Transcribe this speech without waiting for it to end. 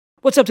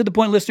What's up to the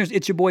point, listeners?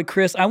 It's your boy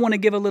Chris. I want to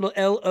give a little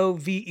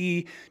LOVE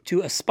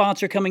to a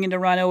sponsor coming into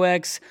Rhino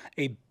X,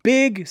 a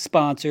big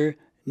sponsor,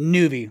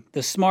 Nuvi,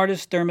 the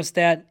smartest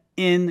thermostat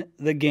in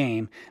the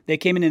game. They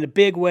came in a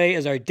big way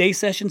as our day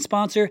session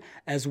sponsor,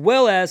 as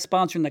well as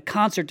sponsoring the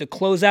concert to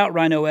close out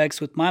Rhino X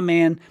with my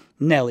man,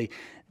 Nelly.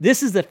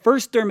 This is the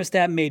first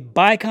thermostat made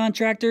by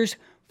contractors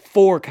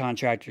for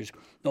contractors.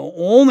 The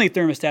only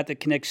thermostat that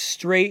connects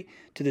straight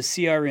to the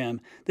CRM.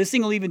 This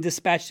thing will even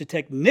dispatch the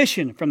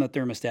technician from the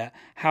thermostat.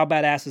 How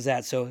badass is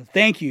that? So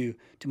thank you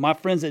to my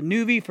friends at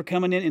Nuvi for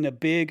coming in a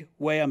big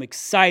way. I'm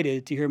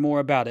excited to hear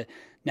more about it.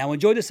 Now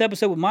enjoy this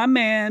episode with my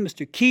man,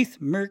 Mr. Keith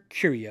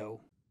Mecurio.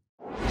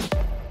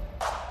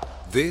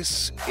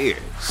 This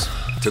is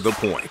To The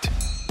Point,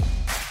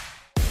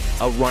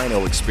 a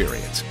Rhino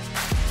experience.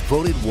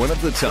 Voted one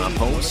of the top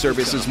home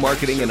services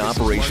marketing and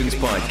operations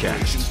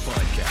podcasts.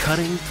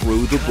 Cutting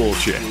through the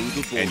bullshit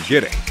and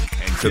getting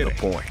to the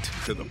point.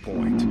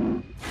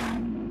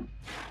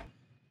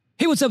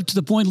 Hey, what's up to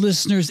the point,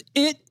 listeners?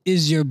 It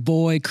is your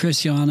boy,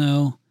 Chris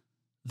Yano,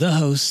 the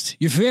host,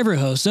 your favorite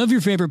host of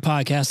your favorite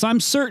podcast. I'm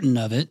certain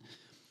of it.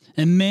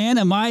 And man,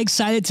 am I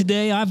excited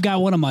today. I've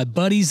got one of my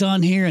buddies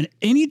on here. And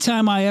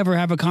anytime I ever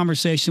have a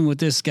conversation with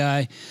this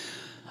guy,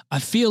 I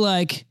feel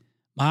like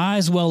my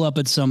eyes well up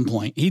at some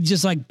point. He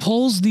just like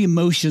pulls the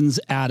emotions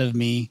out of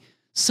me.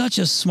 Such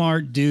a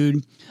smart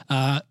dude.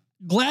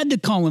 Glad to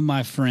call him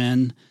my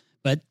friend.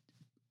 But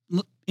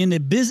in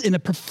a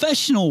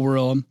professional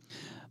world,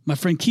 my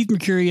friend Keith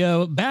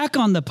Mecurio, back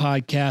on the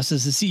podcast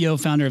as the CEO,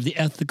 founder of the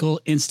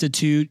Ethical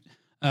Institute,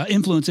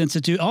 Influence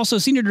Institute, also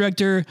senior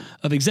director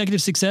of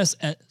executive success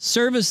at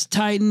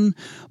ServiceTitan,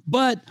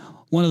 but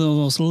one of the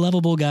most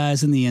lovable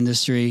guys in the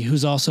industry,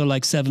 who's also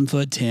like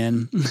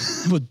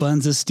 7'10" with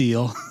buns of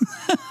steel.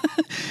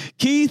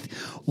 Keith,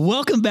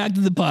 welcome back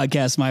to the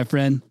podcast, my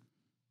friend.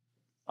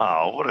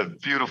 Oh, what a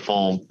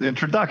beautiful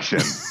introduction.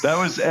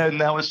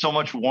 That was so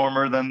much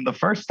warmer than the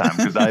first time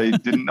because I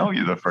didn't know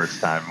you the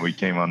first time we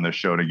came on the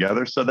show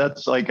together. So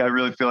that's like, I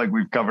really feel like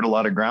we've covered a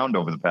lot of ground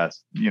over the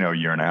past,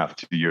 year and a half,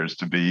 2 years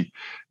to be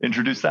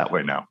introduced that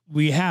way now.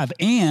 We have,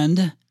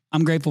 and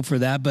I'm grateful for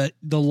that. But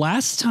the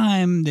last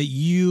time that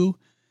your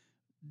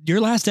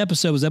last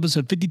episode was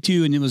episode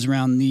 52, and it was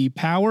around the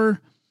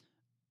power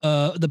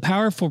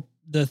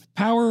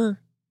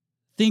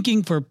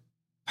thinking for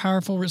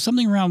powerful,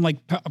 something around like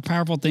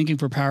powerful thinking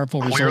for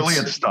powerful results. Clearly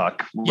it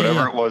stuck.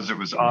 Whatever it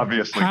was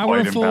obviously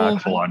quite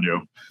impactful on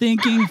you.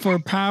 Thinking for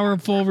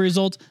powerful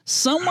results,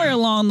 somewhere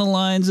along the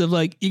lines of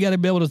like, you got to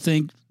be able to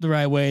think the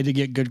right way to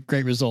get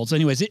great results.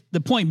 Anyways,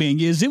 the point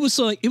being is it was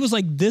like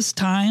this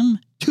time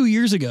 2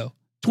 years ago,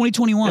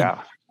 2021.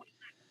 Yeah.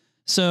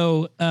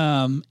 So,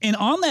 and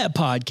on that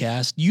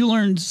podcast, you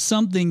learned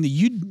something that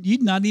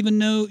you'd not even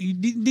know, you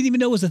didn't even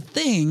know was a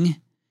thing.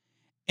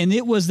 And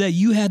it was that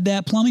you had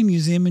that plumbing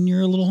museum in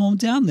your little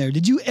hometown there.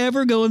 Did you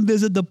ever go and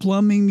visit the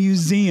plumbing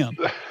museum?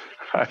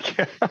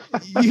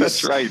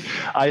 That's right.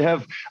 I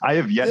have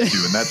yet to,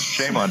 and that's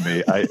shame on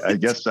me. I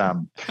guess I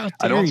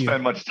don't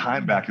spend much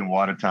time back in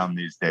Watertown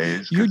these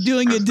days. You're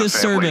doing a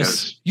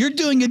disservice. You're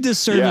doing a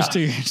disservice to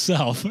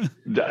yourself.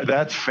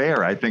 That's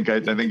fair. I think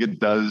it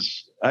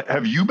does.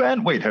 Have you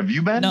been? Wait, have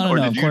you been? No,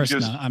 of course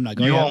not. I'm not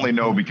going. You only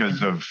know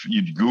because of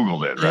you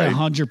Googled it, right?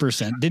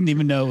 100%. Didn't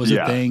even know it was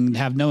a thing.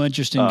 Have no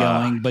interest in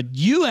going, but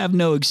you have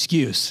no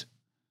excuse.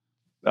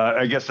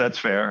 I guess that's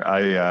fair.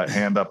 I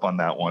hand up on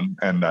that one,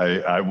 and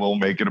I will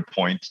make it a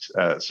point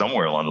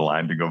somewhere along the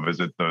line to go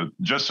visit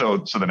just so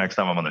the next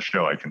time I'm on the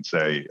show I can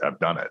say I've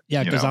done it.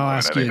 Yeah, because I'll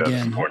ask you again.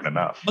 That's important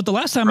enough. But the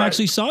last time I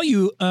actually saw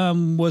you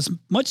was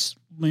much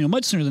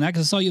sooner than that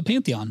because I saw you at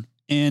Pantheon,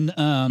 and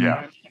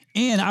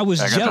and I was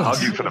jealous. I got to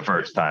hug you for the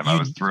first time. I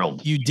was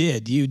thrilled. You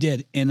did,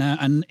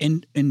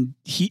 and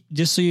he,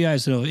 just so you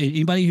guys know,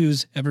 anybody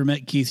who's ever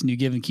met Keith and you've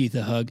given Keith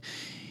a hug,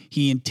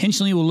 he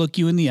intentionally will look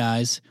you in the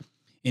eyes.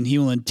 And he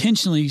will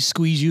intentionally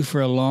squeeze you for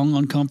a long,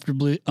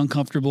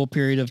 uncomfortable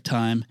period of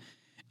time.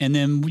 And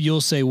then you'll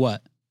say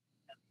what?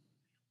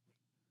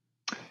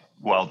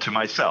 Well, to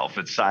myself,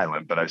 it's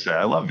silent, but I say,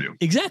 I love you.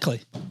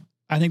 Exactly.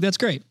 I think that's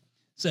great.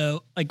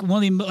 So like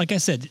like I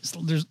said,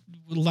 there's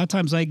a lot of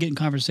times I get in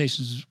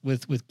conversations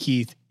with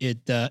Keith,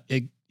 it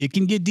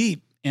can get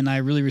deep. And I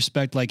really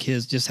respect like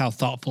just how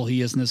thoughtful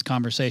he is in this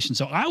conversation.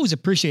 So I always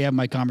appreciate having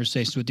my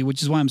conversations with you,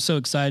 which is why I'm so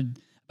excited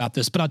about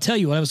this. But I'll tell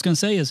you what I was going to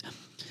say is,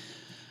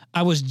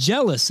 I was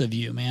jealous of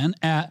you, man,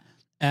 at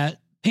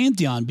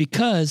Pantheon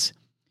because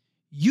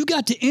you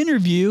got to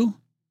interview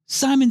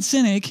Simon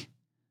Sinek,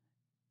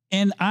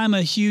 and I'm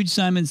a huge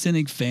Simon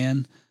Sinek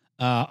fan.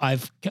 I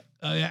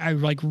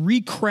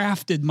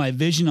recrafted my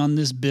vision on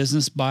this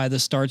business by the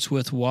Starts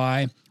With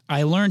Why.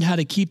 I learned how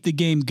to keep the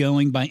game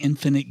going by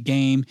Infinite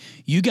Game.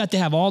 You got to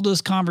have all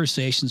those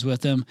conversations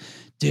with him.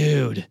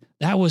 Dude,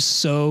 that was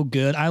so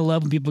good. I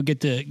love when people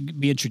get to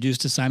be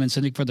introduced to Simon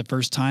Sinek for the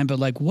first time, but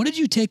like, what did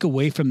you take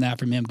away from that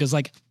from him? Because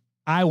like,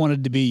 I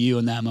wanted to be you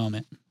in that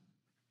moment.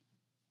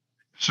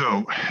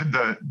 So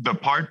the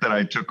part that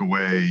I took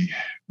away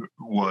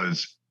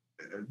was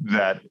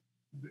that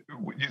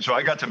so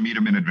I got to meet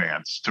him in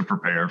advance to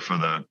prepare for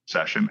the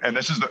session. And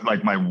this is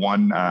like my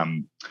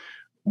one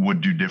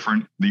would do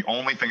different. The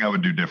only thing I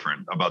would do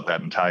different about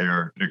that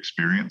entire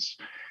experience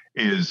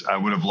is I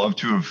would have loved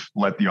to have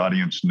let the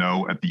audience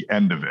know at the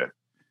end of it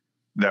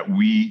that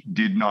we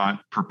did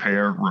not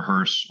prepare,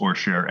 rehearse, or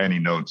share any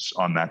notes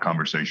on that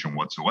conversation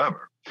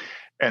whatsoever.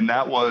 And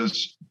that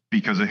was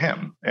because of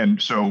him.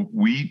 And so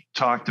we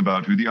talked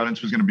about who the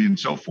audience was going to be and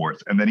so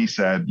forth. And then he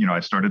said, I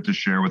started to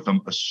share with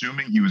them,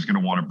 assuming he was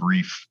going to want to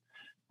brief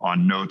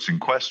on notes and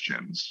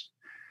questions.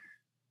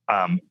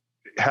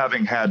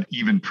 Having had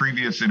even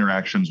previous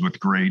interactions with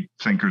great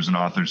thinkers and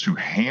authors who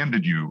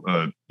handed me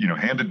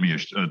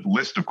a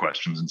list of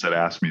questions and said,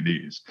 ask me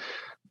these.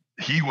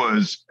 He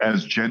was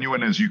as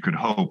genuine as you could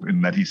hope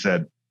in that he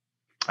said,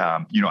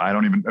 I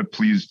don't even,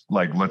 please,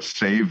 let's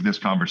save this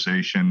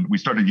conversation. We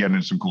started getting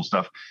into some cool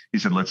stuff. He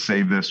said, let's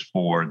save this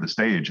for the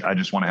stage. I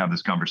just want to have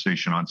this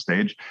conversation on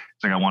stage.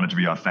 It's like, I want it to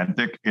be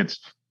authentic.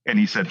 And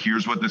he said,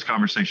 here's what this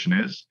conversation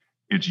is.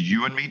 It's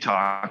you and me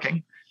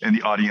talking, and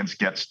the audience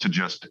gets to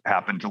just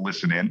happen to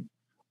listen in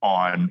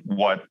on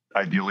what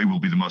ideally will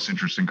be the most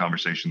interesting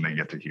conversation they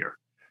get to hear.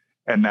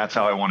 And that's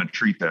how I want to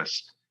treat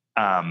this.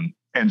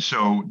 And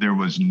so there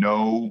was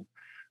no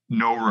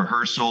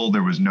rehearsal.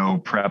 There was no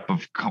prep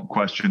of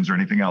questions or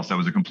anything else. That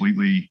was a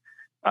completely,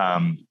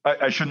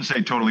 I shouldn't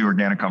say totally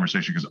organic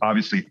conversation, because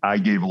obviously I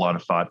gave a lot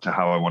of thought to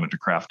how I wanted to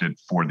craft it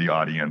for the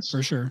audience.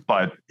 For sure.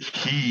 But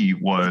he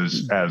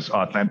was as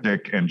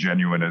authentic and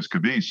genuine as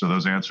could be. So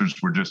those answers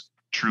were just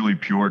truly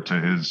pure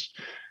to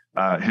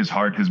his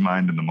heart, his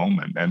mind in the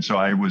moment. And so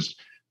I was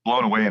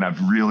blown away, and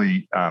I've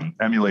really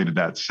emulated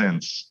that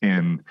since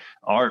in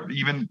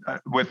even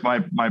with my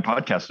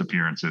podcast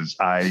appearances.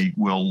 I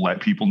will let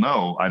people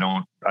know I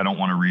don't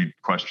want to read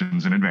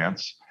questions in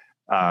advance.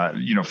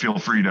 Feel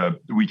free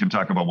we can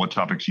talk about what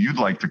topics you'd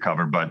like to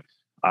cover, but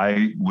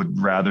I would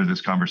rather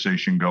this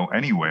conversation go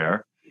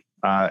anywhere.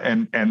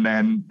 And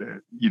then,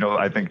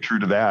 I think true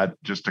to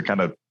that, just to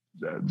kind of,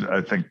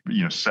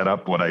 set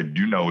up what I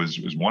do know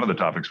is one of the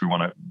topics we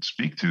want to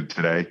speak to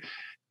today,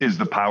 is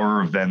the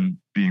power of then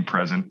being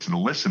present to the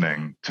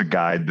listening to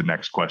guide the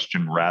next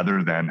question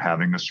rather than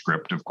having a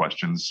script of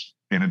questions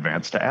in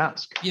advance to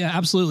ask. Yeah,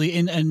 absolutely.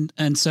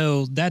 And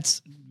so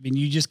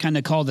you just kind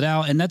of called it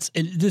out. And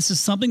this is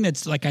something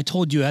that's, like I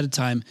told you ahead of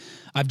time,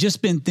 I've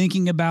just been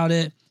thinking about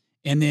it.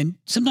 And then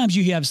sometimes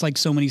you have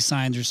so many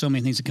signs or so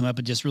many things that come up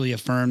and just really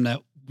affirm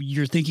that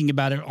you're thinking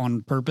about it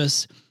on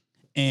purpose.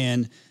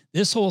 And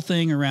this whole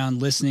thing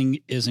around listening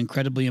is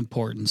incredibly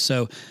important.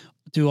 So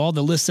to all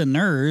the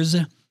listeners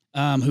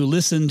who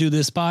listen to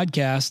this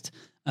podcast,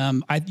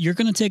 you're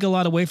going to take a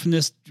lot away from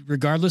this,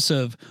 regardless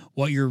of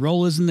what your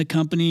role is in the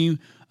company,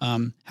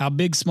 how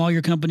big, small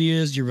your company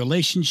is, your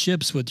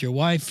relationships with your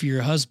wife,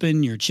 your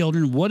husband, your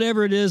children,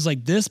 whatever it is.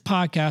 Like, this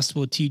podcast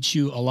will teach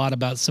you a lot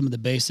about some of the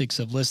basics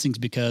of listening,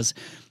 because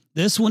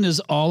this one is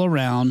all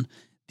around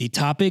the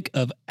topic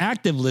of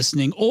active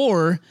listening,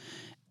 or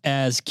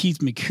as Keith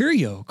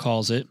Mecurio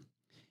calls it,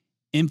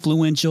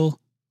 influential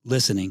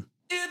listening.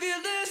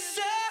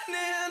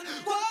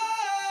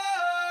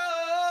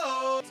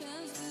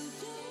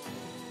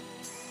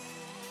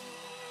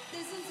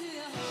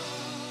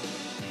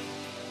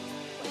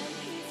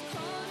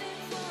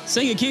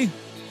 Sing it, Keith.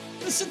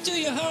 Listen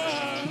to your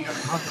heart.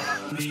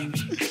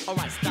 All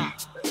right, stop.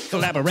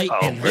 Collaborate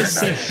and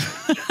listen.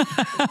 Nice.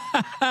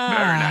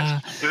 Very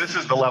nice. So this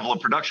is the level of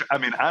production. I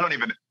mean,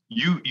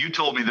 you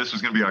told me this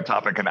was going to be our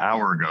topic an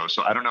hour ago,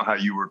 so I don't know how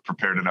you were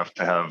prepared enough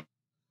to have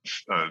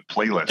a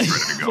playlist ready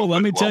to go. Well,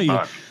 let me tell you,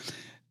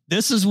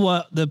 this is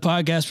what the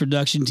podcast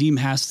production team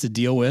has to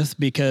deal with,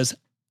 because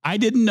I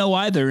didn't know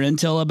either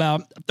until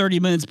about 30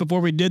 minutes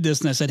before we did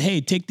this. And I said, hey,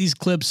 take these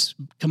clips,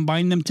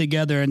 combine them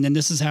together, and then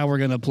this is how we're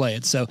going to play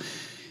it. So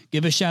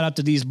give a shout out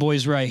to these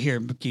boys right here.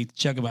 Keith,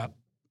 check them out.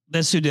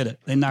 That's who did it.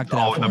 They knocked it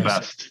out for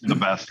us. The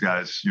best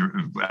guys. You're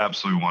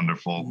absolutely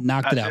wonderful.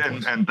 Knocked it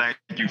out. And thank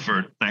you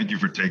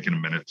for taking a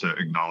minute to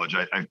acknowledge.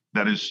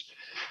 That is,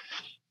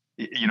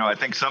 I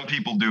think some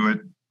people do it.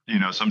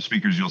 Some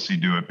speakers you'll see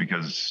do it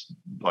because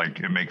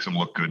it makes them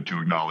look good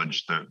to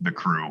acknowledge the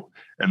crew.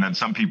 And then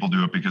some people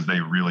do it because they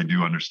really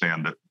do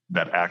understand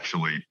that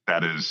actually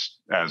that is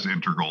as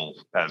integral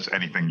as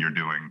anything you're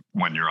doing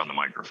when you're on the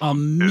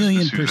microphone.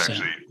 1,000,000%. Who's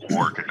actually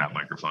working that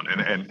microphone.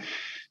 And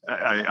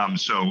I'm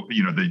so,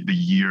 the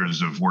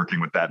years of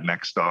working with that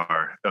Next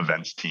Star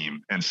events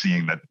team and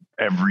seeing that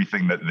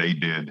everything that they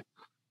did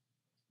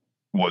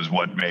was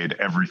what made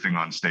everything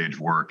on stage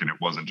work. And it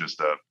wasn't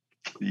just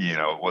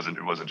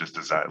it wasn't just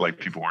design.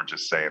 People weren't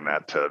just saying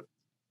that to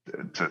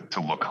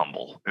look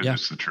humble. It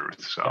was the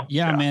truth. So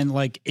yeah, man.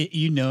 I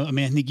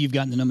think you've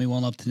gotten to know me well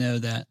enough to know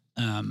that,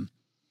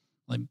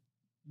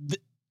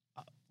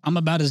 I'm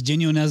about as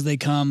genuine as they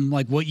come.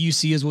 Like, what you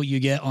see is what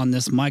you get on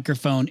this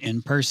microphone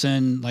in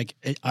person.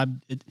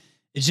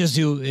 It's just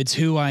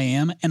who I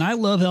am. And I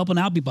love helping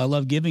out people. I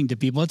love giving to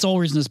people. That's the whole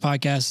reason this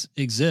podcast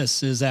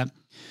exists, is that,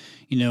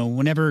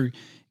 whenever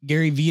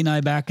Gary V and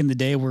I back in the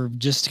day were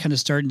just kind of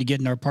starting to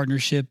get in our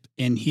partnership,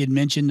 and he had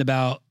mentioned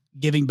about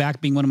giving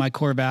back being one of my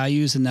core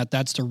values, and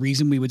that's the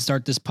reason we would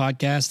start this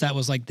podcast. That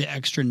was like the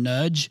extra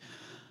nudge.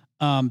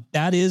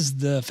 That is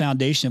the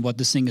foundation of what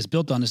this thing is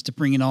built on, is to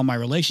bring in all my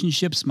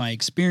relationships, my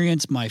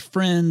experience, my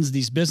friends,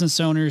 these business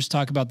owners,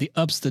 talk about the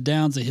ups, the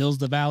downs, the hills,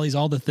 the valleys,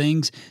 all the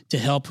things to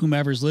help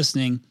whomever's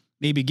listening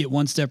maybe get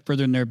one step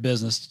further in their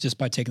business just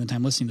by taking the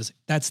time listening to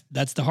this.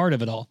 That's the heart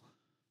of it all.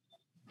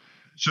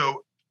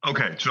 So,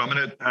 okay. So I'm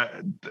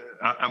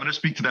going to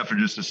speak to that for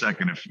just a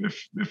second,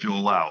 if you'll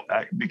allow,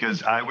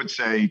 because I would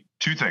say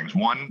two things.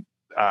 One,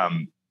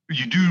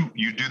 you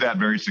do that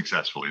very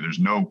successfully. There's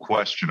no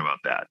question about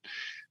that.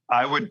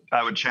 I would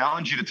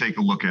challenge you to take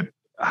a look at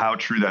how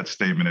true that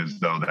statement is,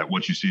 though, that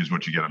what you see is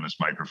what you get on this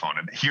microphone.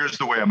 And here's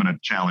the way I'm going to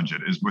challenge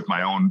it, is with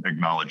my own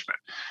acknowledgement.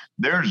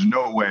 There's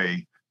no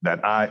way that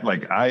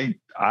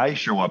I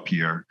show up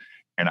here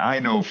and I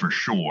know for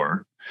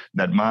sure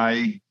that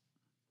my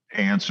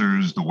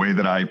answers, the way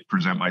that I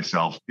present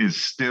myself, is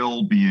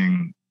still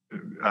being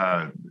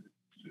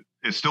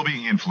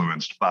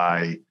influenced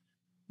by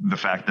the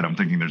fact that I'm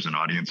thinking there's an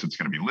audience that's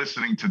going to be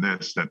listening to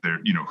this, that they're,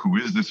 who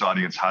is this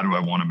audience? How do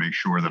I want to make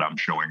sure that I'm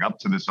showing up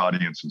to this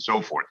audience, and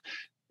so forth?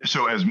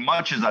 So as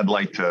much as I'd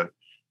like to,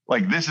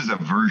 this is a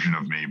version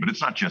of me, but it's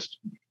not just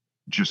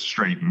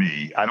straight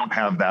me. I don't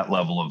have that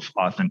level of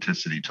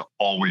authenticity to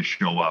always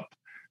show up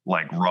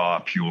like raw,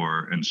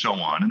 pure, and so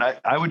on. And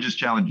I would just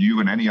challenge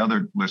you and any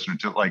other listener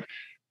to,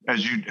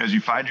 as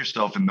you find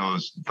yourself in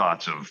those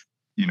thoughts of,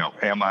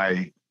 am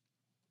I,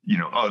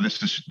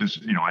 this,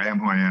 I am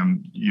who I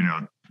am,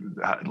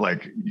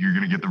 you're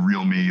going to get the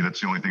real me. That's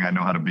the only thing I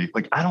know how to be.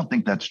 I don't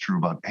think that's true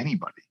about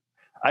anybody.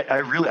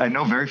 I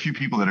know very few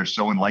people that are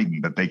so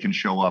enlightened that they can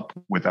show up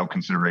without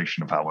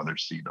consideration of how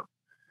others see them.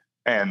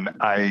 And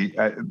I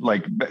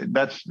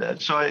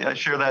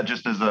share that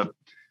just as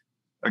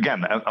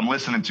again, I'm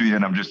listening to you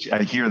and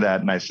I hear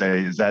that and I say,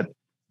 is that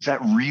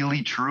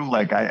really true?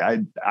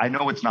 I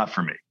know it's not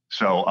for me.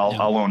 So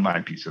I'll own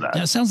my piece of that.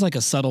 That sounds like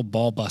a subtle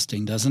ball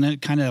busting, doesn't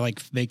it? Kind of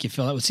make you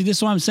feel that. See, this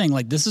is what I'm saying.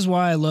 This is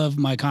why I love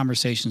my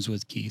conversations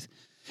with Keith.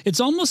 It's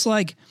almost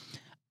like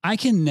I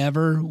can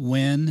never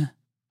win.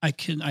 I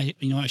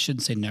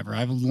shouldn't say never.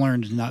 I've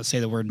learned to not say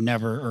the word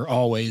never or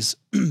always.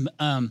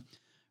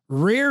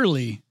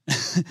 Rarely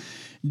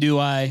do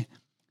I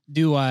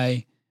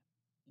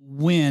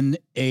win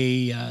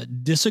a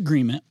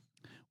disagreement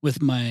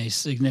with my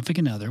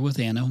significant other, with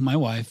Anna, my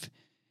wife,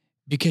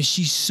 because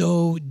she's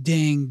so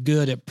dang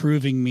good at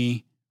proving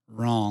me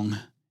wrong,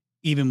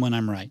 even when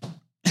I'm right.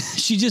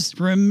 She's just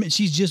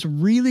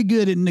really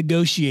good at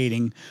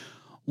negotiating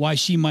why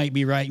she might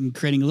be right and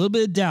creating a little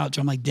bit of doubt.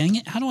 So I'm like, dang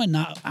it, how do I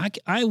not?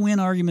 I win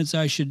arguments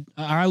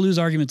I lose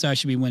arguments I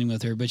should be winning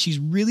with her, but she's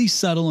really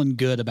subtle and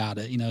good about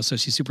it, so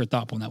she's super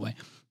thoughtful in that way.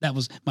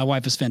 My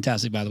wife is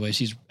fantastic, by the way.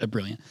 She's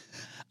brilliant.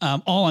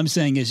 All I'm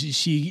saying is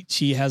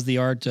she has the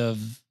art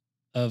of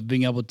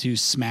being able to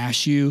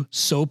smash you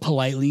so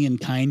politely and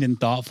kind and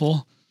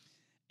thoughtful.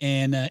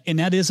 And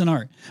that is an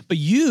art, but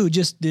you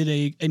just did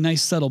a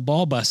nice subtle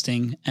ball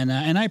busting, and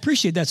I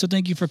appreciate that. So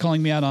thank you for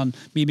calling me out on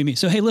me.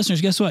 So, hey, listeners,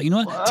 guess what? You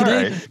know what?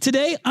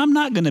 Today I'm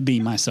not going to be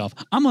myself.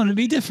 I'm going to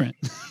be different.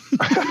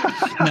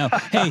 No,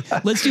 hey,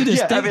 let's do this.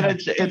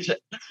 Yeah,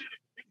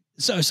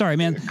 So sorry,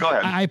 man. Go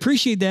ahead. I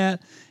appreciate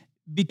that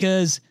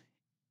because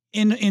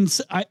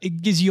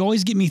you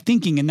always get me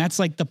thinking, and that's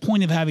the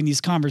point of having these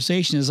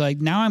conversations.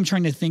 Now I'm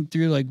trying to think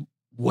through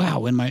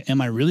wow, am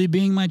I really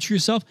being my true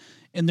self?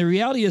 And the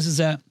reality is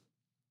that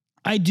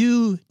I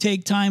do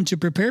take time to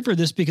prepare for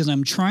this because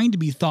I'm trying to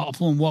be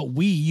thoughtful in what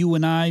you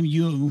and I,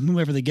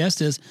 whoever the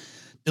guest is,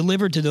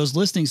 deliver to those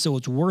listening, so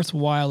it's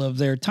worthwhile of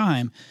their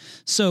time.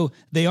 So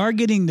they are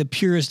getting the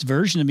purest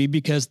version of me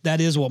because that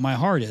is what my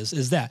heart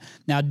is that.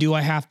 Now, do I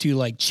have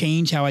to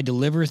change how I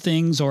deliver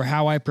things or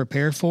how I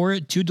prepare for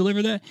it to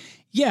deliver that?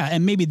 Yeah.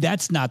 And maybe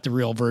that's not the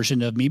real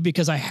version of me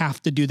because I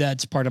have to do that.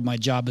 It's part of my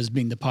job as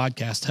being the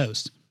podcast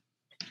host.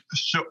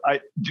 So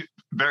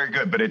very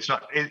good, but it's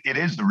not. It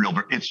is the real.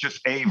 It's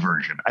just a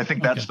version. I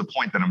think that's the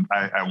point that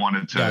I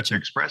wanted to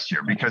express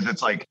here, because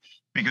it's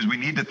because we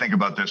need to think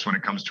about this when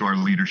it comes to our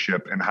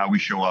leadership and how we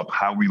show up,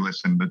 how we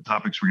listen, the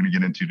topics we're going to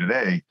get into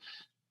today.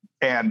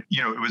 And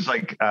it was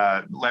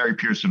Larry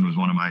Pearson was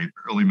one of my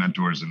early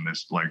mentors in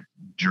this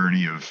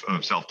journey of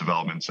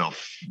self-development,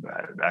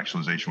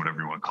 self-actualization,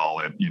 whatever you want to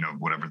call it.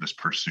 Whatever this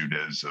pursuit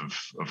is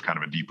of kind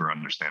of a deeper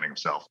understanding of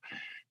self.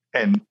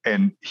 And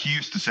he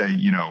used to say,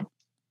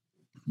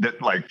 that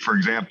for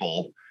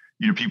example,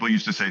 people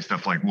used to say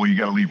stuff like, well, you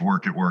got to leave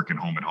work at work and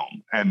home at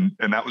home. And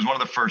that was one of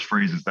the first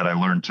phrases that I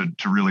learned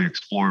to really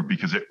explore,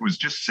 because it was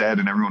just said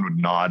and everyone would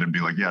nod and be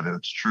like, yeah,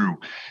 that's true.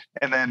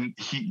 And then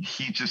he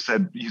just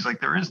said, he's like,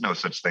 there is no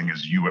such thing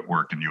as you at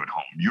work and you at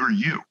home. You're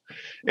you.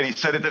 And he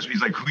said it this way.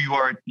 He's like, who you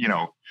are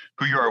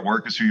at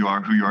work is who you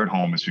are at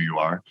home is who you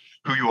are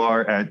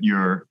at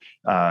your,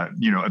 at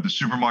the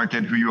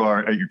supermarket, who you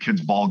are at your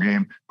kid's ball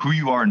game, who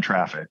you are in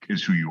traffic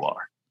is who you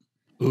are.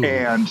 Ooh,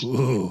 and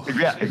ooh.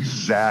 Yeah,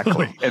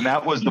 exactly. And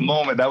that was the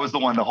moment. That was the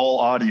one the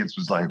whole audience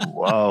was like,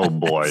 whoa,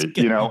 boy,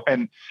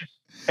 and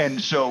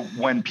And so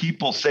when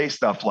people say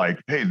stuff like,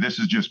 hey, this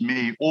is just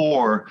me,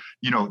 or,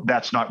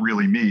 that's not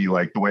really me,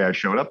 like the way I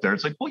showed up there,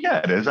 it's like, well, yeah,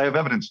 it is. I have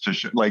evidence to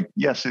show, like,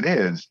 yes, it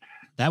is.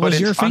 That was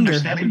your finger.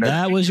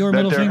 That was your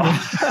middle finger.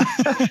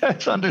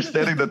 It's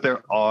understanding that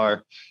there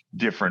are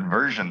different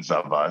versions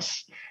of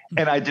us.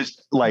 And I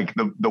just like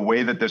the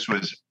way that this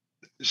was.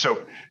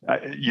 So,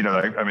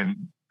 I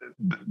mean,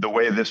 the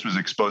way this was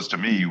exposed to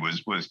me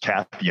was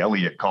Kathy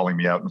Elliott calling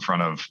me out in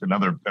front of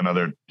another,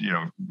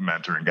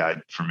 mentor and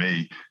guide for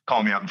me,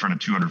 calling me out in front of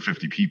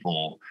 250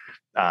 people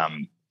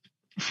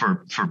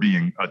for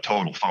being a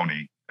total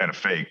phony and a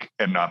fake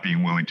and not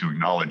being willing to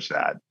acknowledge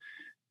that.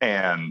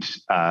 And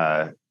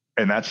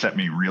that set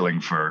me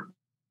reeling for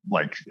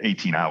like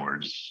 18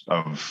 hours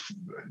of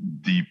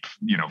deep,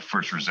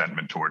 first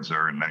resentment towards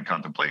her and then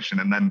contemplation.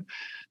 And then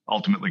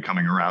ultimately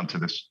coming around to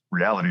this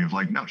reality of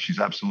like, no, she's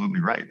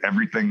absolutely right.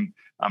 Everything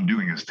I'm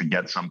doing is to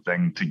get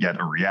something, to get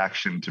a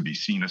reaction, to be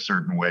seen a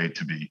certain way,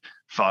 to be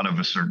thought of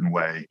a certain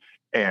way.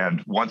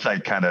 And once I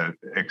kind of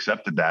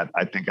accepted that,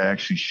 I think I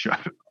actually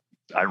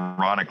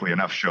ironically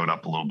enough, showed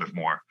up a little bit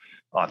more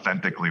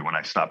authentically when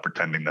I stopped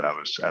pretending that I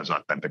was as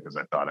authentic as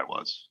I thought I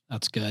was.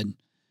 That's good.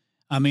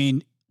 I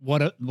mean,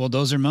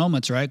 those are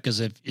moments, right?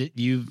 Because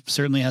you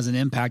certainly has an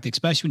impact,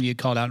 especially when you get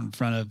called out in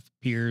front of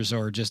peers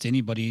or just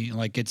anybody.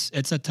 Like it's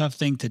a tough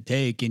thing to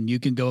take, and you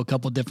can go a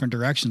couple different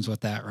directions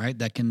with that, right?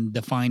 That can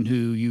define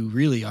who you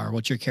really are,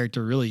 what your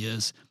character really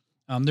is.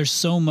 There's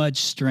so much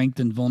strength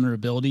and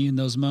vulnerability in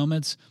those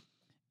moments,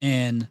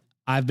 and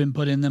I've been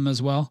put in them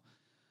as well.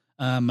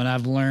 And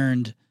I've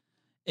learned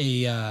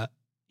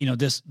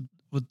this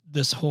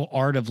whole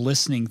art of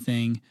listening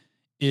thing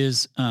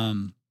is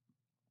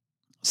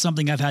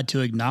something I've had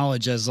to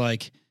acknowledge as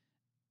like,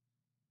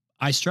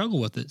 I struggle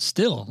with it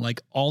still.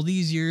 Like all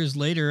these years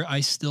later,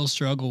 I still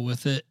struggle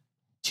with it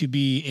to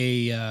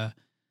be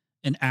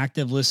an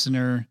active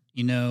listener,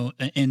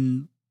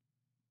 and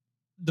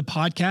the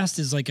podcast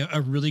is like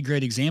a really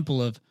great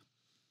example of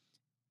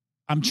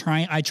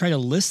I try to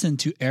listen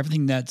to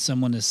everything that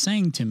someone is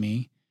saying to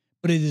me,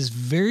 but it is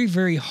very,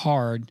 very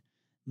hard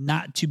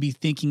not to be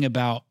thinking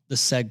about the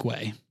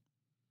segue.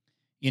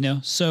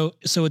 So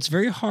it's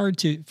very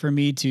hard for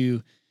me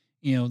to,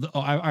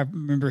 I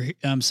remember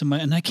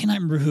somebody, and I cannot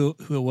remember who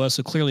it was.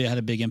 So clearly it had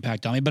a big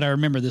impact on me, but I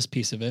remember this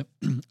piece of it.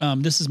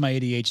 This is my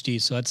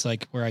ADHD. So that's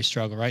like where I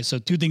struggle, right? So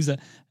two things that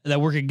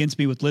work against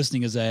me with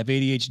listening is I have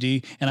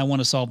ADHD and I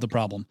want to solve the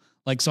problem.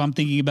 Like, so I'm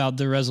thinking about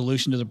the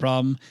resolution to the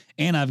problem,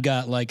 and I've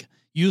got like,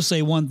 you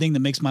say one thing that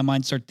makes my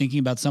mind start thinking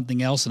about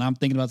something else, and I'm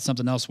thinking about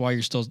something else while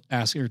you're still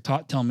asking or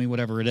telling me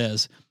whatever it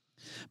is.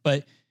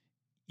 But,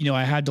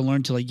 I had to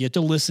learn to you have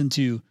to listen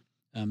to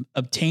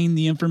obtain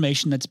the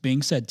information that's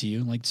being said to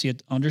you, so you have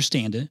to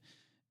understand it.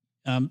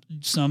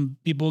 Some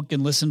people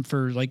can listen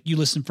for you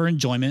listen for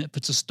enjoyment. If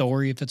it's a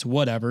story, if it's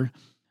whatever,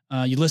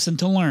 you listen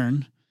to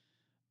learn,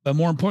 but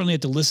more importantly, you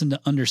have to listen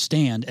to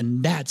understand.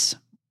 And that's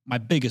my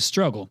biggest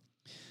struggle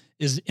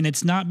and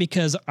it's not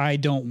because I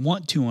don't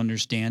want to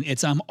understand.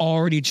 It's I'm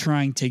already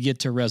trying to get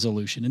to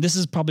resolution. And this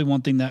is probably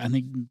one thing that I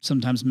think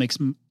sometimes makes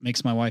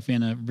my wife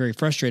Anna very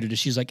frustrated. Is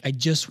she's like, I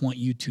just want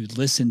you to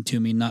listen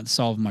to me, not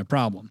solve my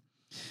problem.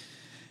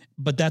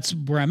 But that's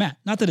where I'm at.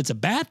 Not that it's a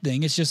bad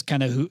thing. It's just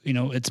kind of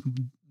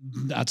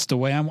that's the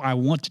way I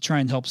want to try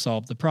and help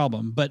solve the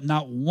problem. But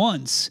not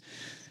once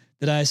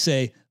did I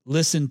say,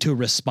 listen to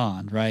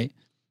respond, right?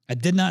 I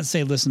did not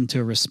say listen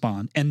to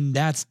respond. And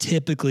that's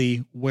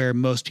typically where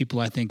most people,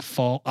 I think,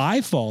 fall.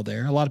 I fall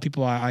there. A lot of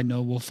people I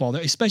know will fall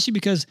there, especially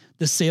because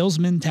the sales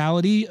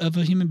mentality of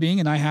a human being,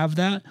 and I have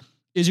that,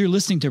 is you're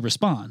listening to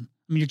respond.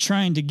 I mean, you're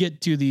trying to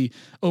get to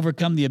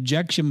overcome the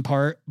objection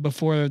part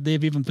before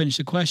they've even finished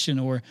the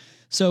question.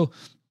 So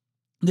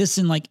this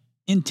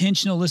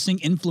intentional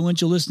listening,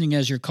 influential listening,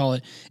 as you call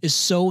it, is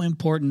so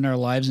important in our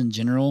lives in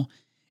general.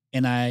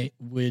 And I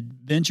would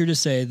venture to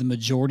say the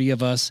majority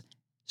of us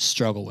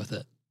struggle with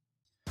it.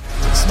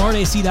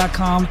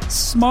 SmartAC.com,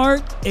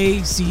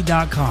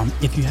 SmartAC.com.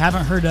 If you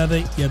haven't heard of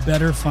it, you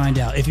better find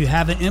out. If you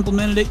haven't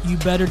implemented it, you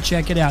better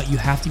check it out. You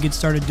have to get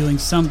started doing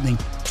something.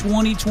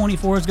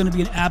 2024 is going to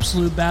be an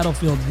absolute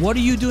battlefield. What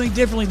are you doing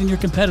differently than your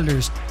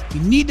competitors?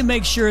 You need to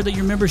make sure that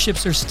your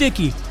memberships are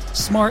sticky.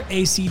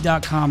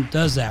 SmartAC.com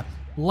does that.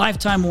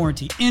 Lifetime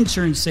warranty,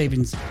 insurance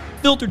savings,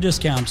 filter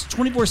discounts,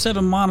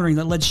 24/7 monitoring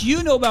that lets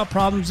you know about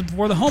problems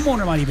before the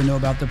homeowner might even know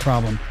about the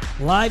problem.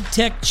 Live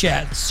tech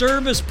chat,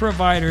 service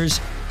providers,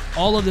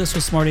 all of this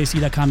with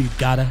SmartAC.com. You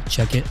gotta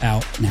check it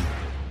out now.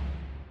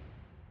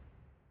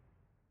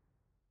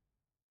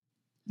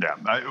 Yeah,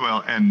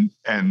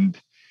 and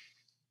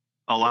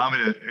allow me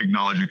to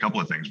acknowledge a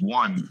couple of things.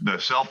 One, the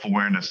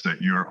self-awareness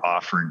that you're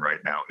offering right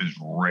now is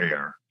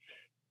rare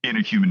in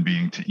a human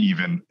being to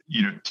even,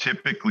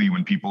 typically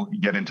when people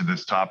get into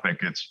this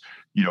topic, it's,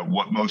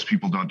 what most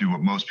people don't do,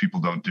 what most people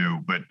don't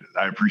do. But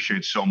I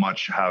appreciate so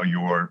much how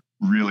you're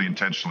really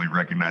intentionally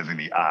recognizing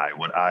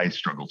what I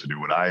struggle to do,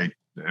 what I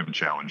am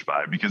challenged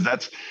by, because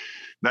that's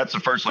the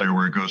first layer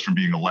where it goes from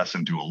being a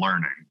lesson to a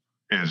learning.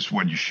 is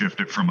when you shift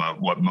it from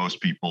what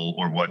most people,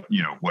 or what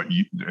you,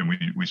 and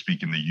we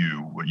speak in the you,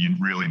 what you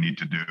really need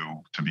to do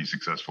to be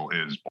successful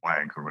is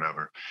blank or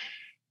whatever.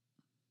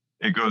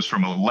 It goes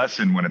from a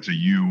lesson when it's a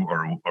you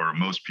or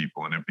most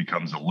people, and it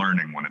becomes a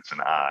learning when it's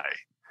an I.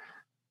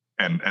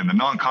 And the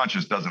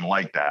non-conscious doesn't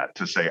like that,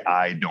 to say,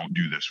 I don't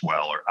do this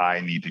well, or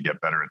I need to get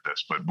better at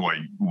this. But boy,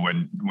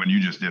 when you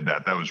just did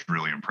that, that was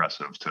really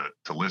impressive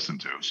to listen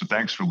to. So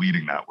thanks for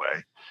leading that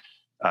way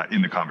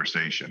in the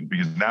conversation,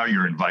 because now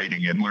you're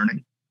inviting in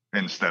learning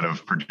instead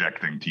of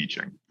projecting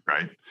teaching,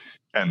 right?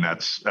 And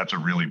that's a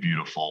really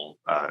beautiful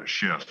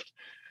shift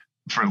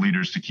for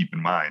leaders to keep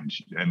in mind.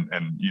 And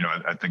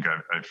I think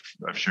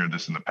I've shared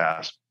this in the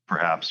past,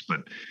 perhaps,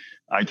 but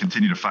I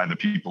continue to find that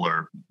people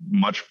are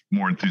much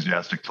more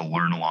enthusiastic to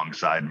learn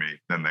alongside me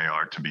than they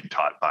are to be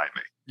taught by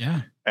me.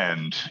 Yeah.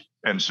 And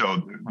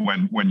so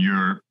when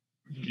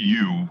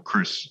you,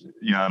 Chris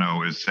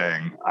Yano, is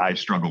saying, I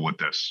struggle with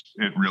this,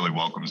 it really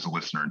welcomes the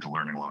listener into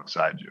learning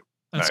alongside you.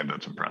 I think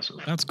that's impressive.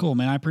 That's cool,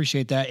 man. I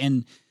appreciate that.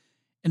 And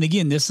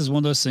again, this is one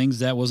of those things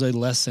that was a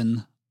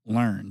lesson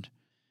learned.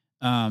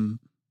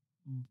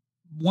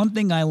 One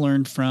thing I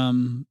learned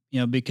from,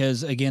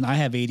 because again, I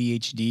have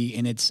ADHD,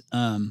 and it's,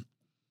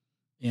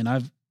 and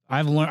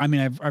I've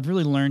learned, I've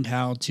really learned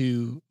how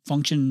to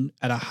function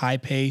at a high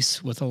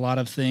pace with a lot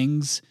of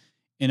things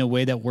in a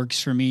way that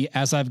works for me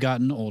as I've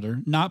gotten older.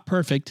 Not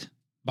perfect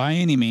by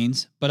any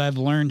means, but I've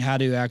learned how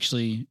to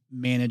actually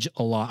manage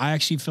a lot. I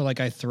actually feel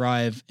like I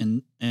thrive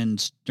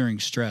during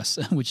stress,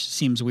 which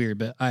seems weird,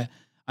 but I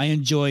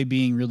enjoy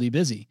being really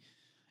busy,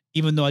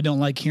 even though I don't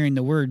like hearing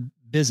the word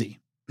busy,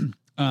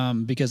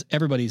 because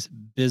everybody's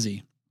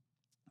busy.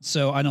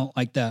 So I don't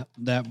like that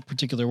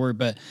particular word,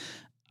 but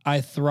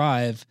I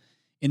thrive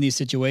in these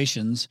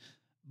situations.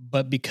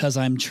 But because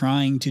I'm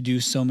trying to do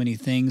so many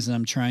things and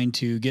I'm trying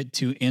to get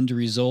to end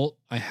result,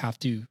 I have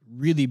to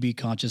really be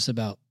conscious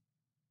about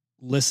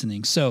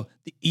listening. So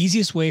the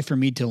easiest way for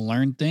me to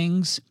learn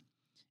things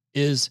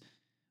is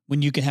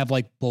when you can have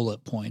like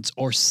bullet points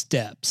or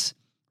steps,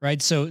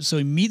 right? So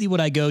immediately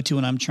what I go to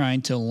when I'm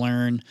trying to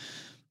learn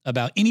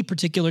about any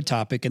particular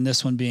topic, and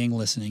this one being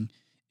listening,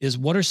 is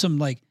what are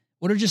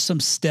just some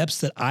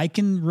steps that I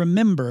can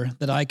remember,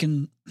 that I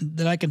can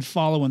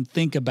follow and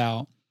think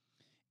about,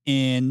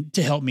 and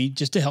to help me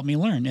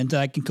learn, and that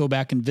I can go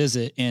back and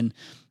visit. And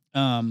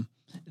one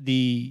of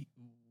the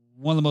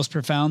most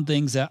profound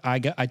things that I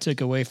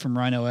took away from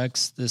Rhino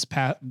X this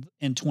past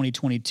in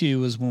 2022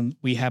 was when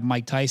we had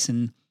Mike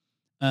Tyson,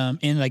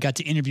 and I got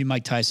to interview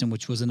Mike Tyson,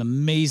 which was an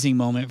amazing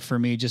moment for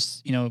me,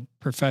 just,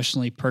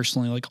 professionally,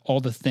 personally, like all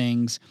the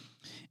things.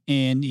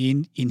 And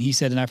he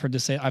said, and I've heard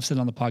this say, I've said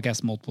it on the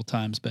podcast multiple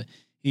times, but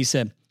he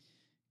said,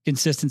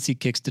 consistency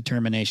kicks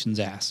determination's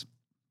ass.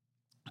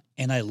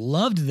 And I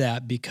loved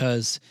that,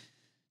 because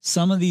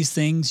some of these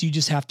things you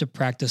just have to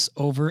practice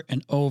over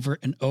and over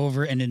and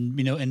over. And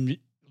then,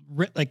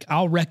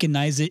 I'll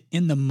recognize it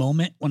in the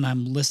moment when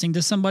I'm listening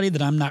to somebody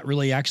that I'm not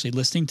really actually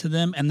listening to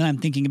them. And then I'm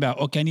thinking about,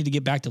 okay, I need to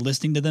get back to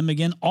listening to them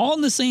again, all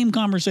in the same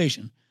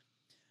conversation.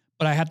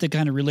 But I have to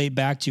kind of relate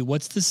back to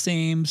what's the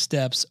same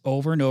steps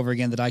over and over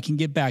again that I can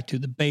get back to,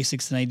 the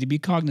basics that I need to be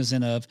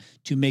cognizant of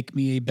to make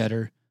me a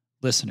better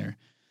listener.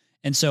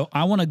 And so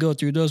I want to go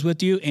through those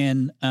with you.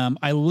 And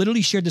I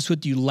literally shared this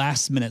with you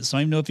last minute, so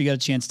I don't know if you got a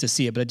chance to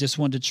see it, but I just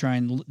wanted to try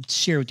and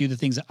share with you the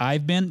things that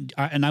I've been,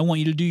 and I want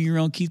you to do your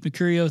own Keith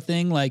Mecurio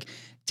thing, like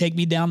take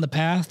me down the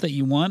path that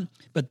you want.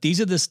 But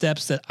these are the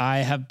steps that I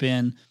have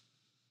been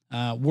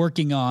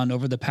working on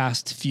over the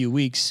past few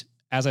weeks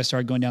as I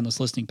started going down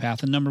this listening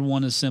path. And number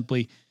one is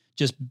simply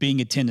just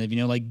being attentive,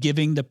 like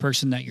giving the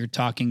person that you're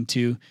talking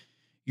to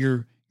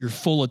your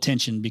full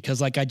attention,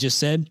 because like I just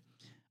said,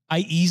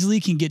 I easily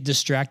can get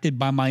distracted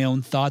by my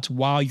own thoughts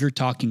while you're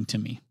talking to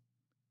me.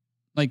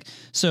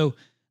 So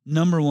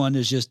number one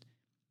is just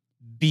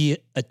be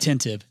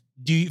attentive.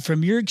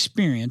 From your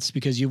experience,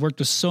 because you've worked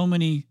with so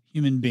many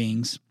human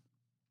beings,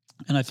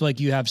 and I feel like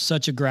you have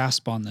such a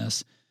grasp on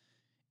this,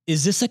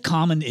 is this a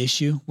common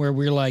issue where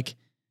we're like,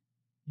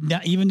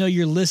 even though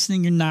you're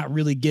listening, you're not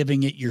really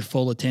giving it your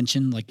full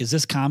attention? Like, is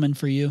this common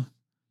for you?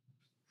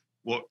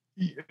 Well,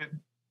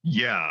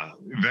 yeah,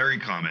 very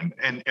common.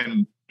 And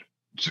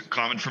it's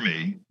common for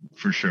me,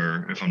 for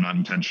sure, if I'm not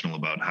intentional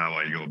about how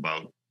I go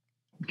about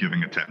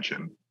giving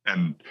attention.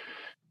 And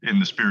in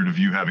the spirit of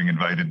you having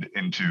invited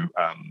into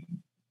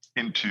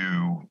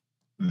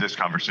this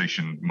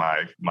conversation,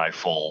 my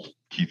full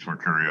Keith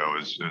Mecurio,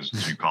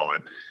 as you call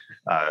it,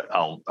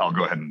 I'll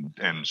go ahead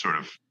and sort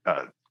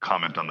of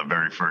comment on the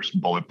very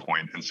first bullet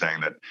point and saying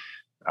that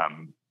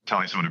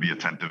telling someone to be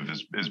attentive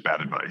is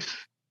bad advice.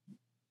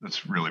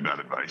 That's really bad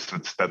advice.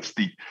 That's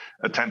the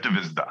attentive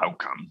is the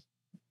outcome.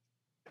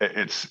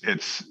 It's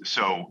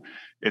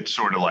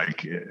sort of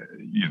like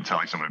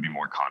telling someone to be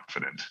more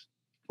confident.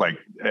 Like,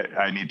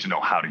 I need to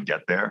know how to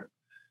get there.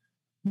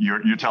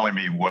 You're telling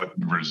me what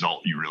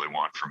result you really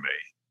want from me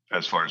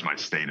as far as my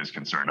state is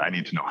concerned. I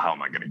need to know how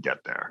am I going to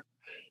get there.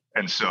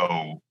 And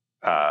so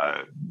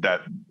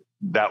that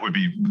would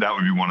be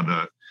one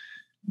of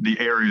the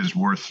areas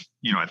worth,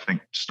 I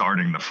think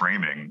starting the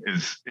framing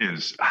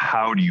is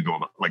how do you go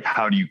about, like,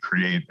 how do you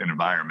create an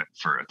environment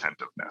for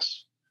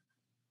attentiveness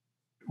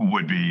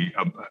would be,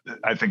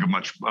 I think, a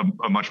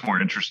much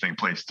more interesting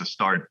place to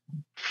start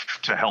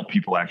to help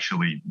people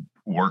actually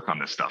work on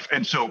this stuff.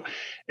 And so,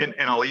 and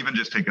I'll even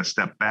just take a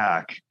step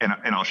back and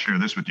I'll share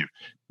this with you.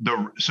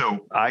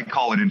 So I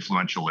call it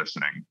influential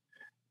listening.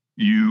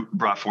 You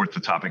brought forth the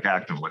topic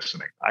active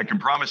listening. I can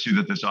promise you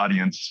that this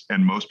audience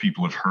and most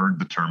people have heard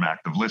the term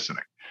active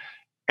listening.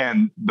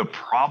 And the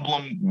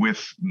problem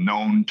with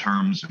known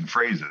terms and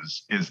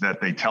phrases is that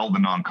they tell the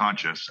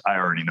non-conscious, I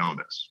already know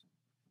this.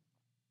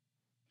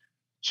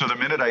 So the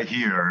minute I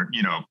hear,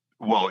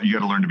 well, you got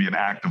to learn to be an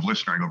active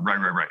listener, I go,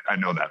 right. I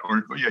know that.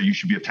 Or, yeah, you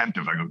should be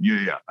attentive. I go,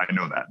 yeah, I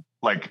know that.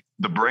 Like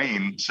the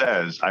brain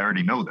says, I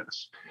already know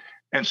this.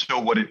 And so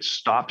what it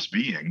stops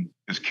being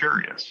is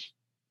curious.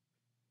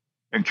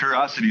 And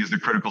curiosity is the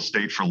critical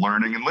state for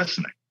learning and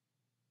listening.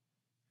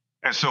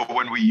 And so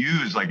when we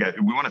use,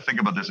 we want to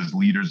think about this as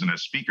leaders and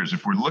as speakers.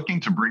 If we're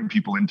looking to bring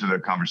people into the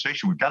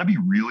conversation, we've got to be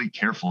really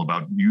careful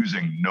about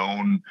using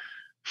known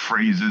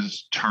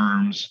phrases,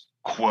 terms,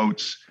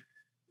 quotes,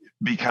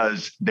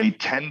 because they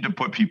tend to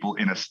put people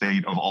in a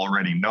state of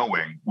already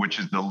knowing, which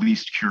is the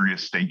least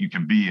curious state you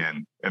can be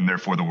in, and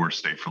therefore the worst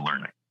state for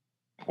learning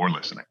or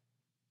listening.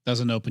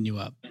 Doesn't open you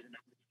up.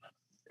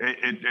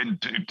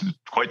 It's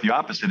quite the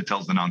opposite. It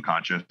tells the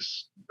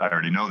non-conscious, I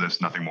already know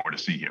this, nothing more to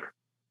see here.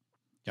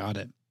 Got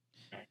it.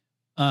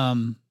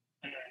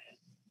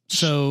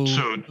 So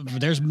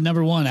there's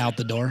number one out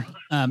the door.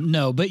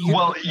 No, but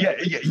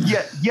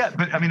yeah.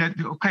 But I mean,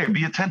 okay,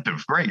 be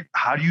attentive. Great.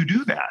 How do you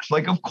do that?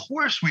 Like, of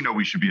course we know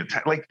we should be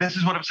attentive. Like, this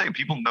is what I'm saying.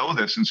 People know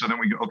this. And so then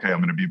we go, okay, I'm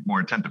going to be more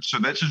attentive. So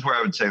this is where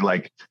I would say,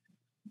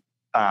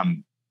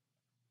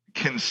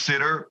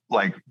 consider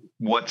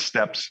what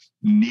steps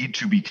need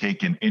to be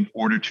taken in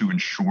order to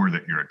ensure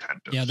that you're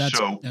attentive. Yeah,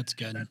 that's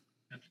good.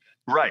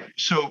 Right.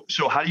 So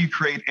how do you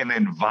create an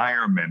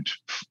environment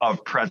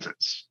of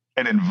presence?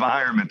 An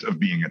environment of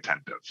being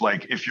attentive?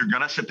 Like, if you're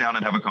going to sit down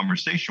and have a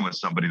conversation with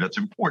somebody that's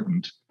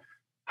important,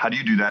 how do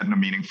you do that in a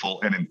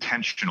meaningful and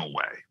intentional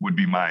way would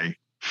be my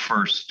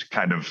first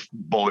kind of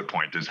bullet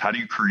point, is how do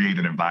you create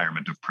an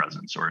environment of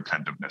presence or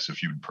attentiveness,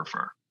 if you would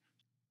prefer?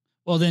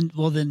 Well then,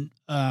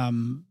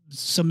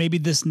 so maybe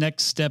this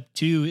next step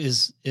 2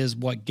 is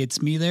what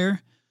gets me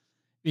there,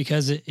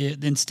 because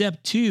in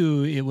step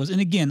 2, it was, and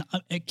again,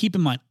 keep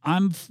in mind,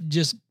 I'm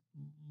just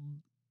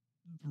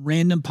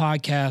random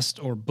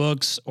podcasts or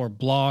books or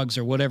blogs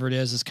or whatever it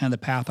is kind of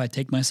the path I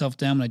take myself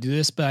down when I do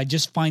this, but I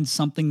just find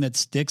something that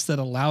sticks that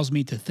allows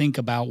me to think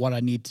about what I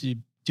need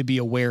to be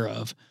aware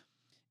of.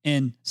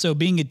 And so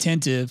being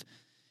attentive,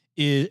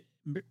 it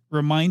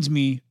reminds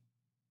me,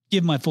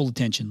 give my full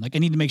attention. Like, I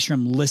need to make sure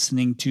I'm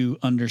listening to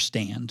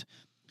understand.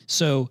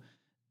 So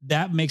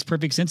that makes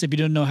perfect sense. If you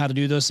don't know how to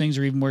do those things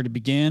or even where to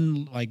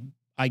begin,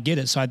 I get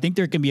it. So I think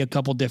there can be a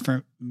couple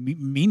different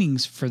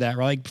meanings for that.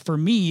 Right? Like, for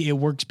me, it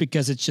works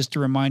because it's just a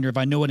reminder of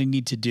I know what I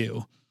need to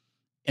do.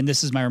 And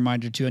this is my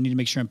reminder too. I need to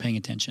make sure I'm paying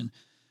attention.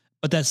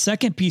 But that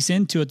second piece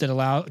into it that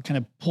kind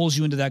of pulls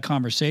you into that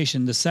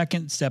conversation. The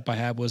second step I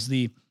had was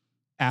the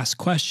ask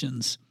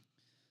questions.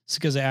 It's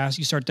because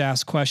you start to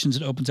ask questions.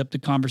 It opens up the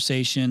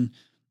conversation.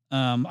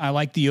 I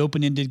like the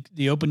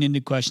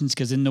open-ended questions,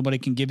 because then nobody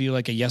can give you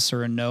like a yes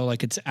or a no.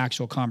 Like, it's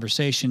actual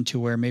conversation, to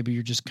where maybe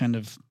you're just kind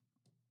of,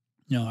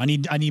 I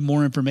need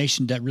more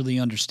information to really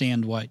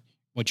understand what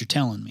you're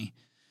telling me.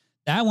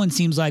 That one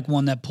seems like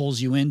one that pulls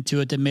you into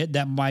it,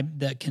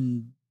 that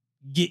can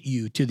get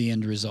you to the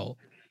end result.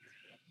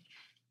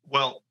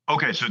 Well,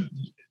 okay. So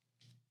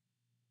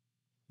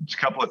it's a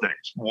couple of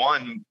things.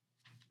 One,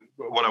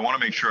 what I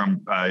want to make sure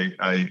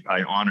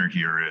I honor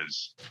here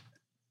is,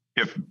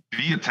 if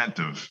be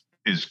attentive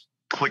is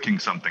clicking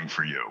something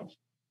for you,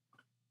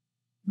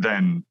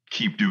 then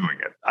keep doing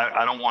it.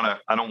 I don't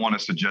want to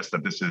suggest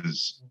that this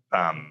is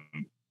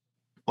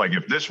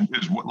if this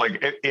is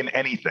like in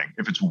anything,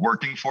 if it's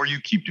working for you,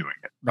 keep doing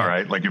it. Right. All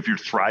right. Like, if you're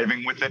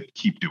thriving with it,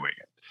 keep doing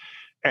it.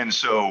 And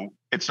so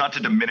it's not to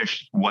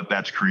diminish what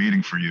that's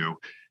creating for you.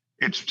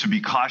 It's to be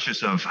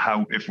cautious of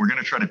how, if we're going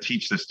to try to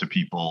teach this to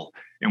people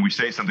and we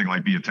say something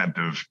like be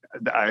attentive,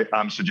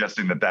 I'm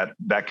suggesting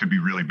that could be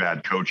really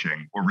bad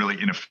coaching or really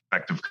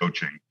ineffective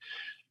coaching.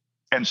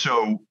 And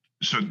so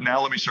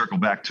now let me circle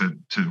back to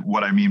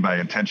what I mean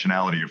by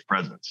intentionality of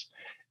presence.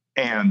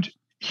 And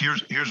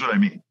here's what I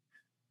mean.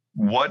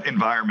 What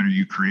environment are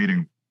you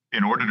creating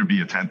in order to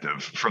be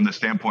attentive, from the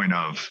standpoint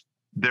of,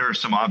 there are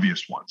some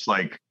obvious ones.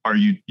 Like, do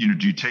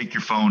you take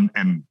your phone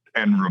and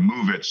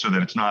remove it so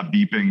that it's not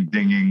beeping,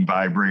 dinging,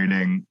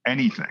 vibrating,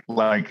 anything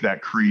like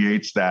that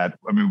creates that?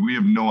 I mean, we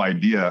have no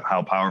idea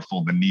how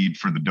powerful the need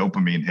for the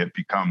dopamine hit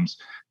becomes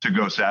to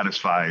go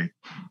satisfy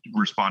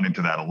responding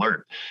to that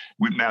alert.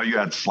 Now you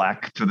add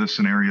Slack to the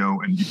scenario,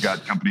 and you've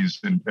got companies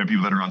and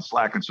people that are on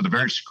Slack. And so the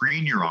very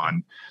screen you're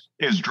on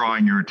is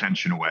drawing your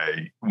attention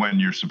away when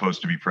you're supposed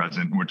to be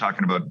present. And we're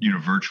talking about,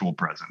 virtual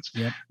presence.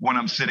 Yep. When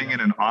I'm sitting in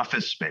an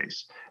office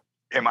space,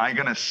 am I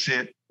going to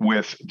sit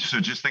with,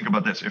 so just think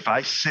about this. If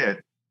I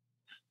sit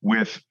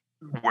with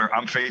where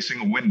I'm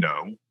facing a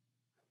window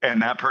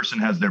and that person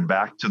has their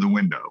back to the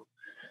window.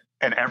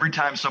 And every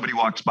time somebody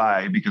walks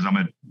by, because I'm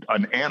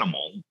an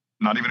animal,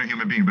 not even a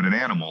human being, but an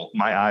animal,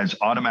 my eyes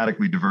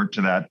automatically divert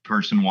to that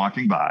person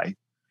walking by.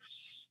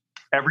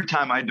 Every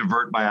time I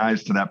divert my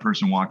eyes to that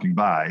person walking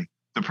by,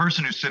 the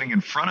person who's sitting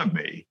in front of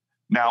me,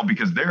 now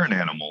because they're an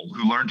animal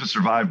who learned to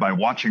survive by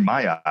watching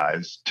my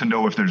eyes to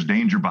know if there's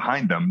danger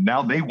behind them,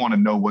 now they want to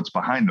know what's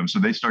behind them. So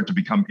they start to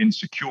become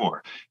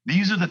insecure.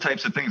 These are the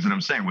types of things that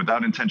I'm saying.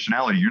 Without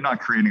intentionality, you're not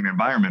creating an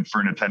environment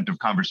for an attentive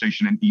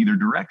conversation in either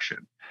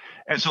direction.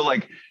 And so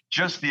like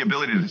just the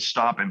ability to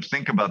stop and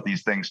think about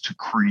these things to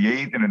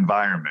create an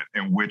environment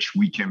in which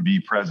we can be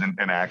present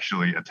and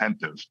actually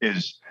attentive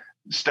is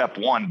step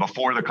one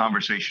before the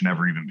conversation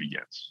ever even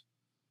begins.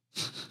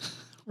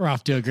 We're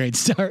off to a great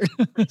start.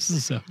 This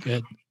is so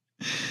good.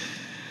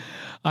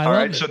 All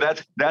right. So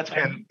that's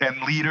and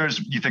leaders,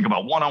 you think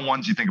about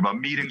one-on-ones, you think about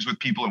meetings with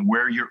people and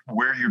where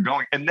you're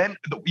going. And then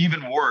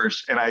even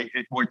worse, and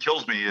what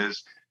kills me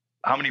is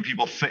how many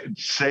people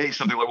say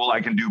something like, well,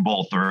 I can do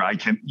both, or I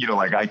can,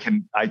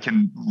 I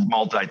can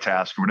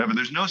multitask or whatever.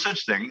 There's no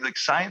such thing. Like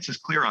science is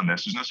clear on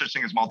this. There's no such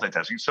thing as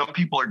multitasking. Some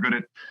people are good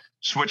at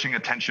switching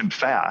attention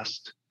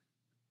fast,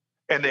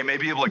 and they may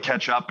be able to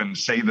catch up and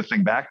say the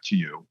thing back to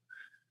you.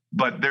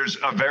 But there's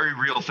a very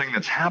real thing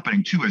that's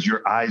happening too, as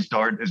your eyes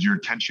dart, as your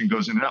attention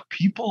goes in and out.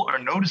 People are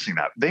noticing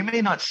that. They may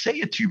not say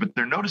it to you, but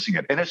they're noticing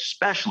it. And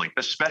especially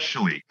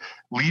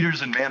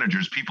leaders and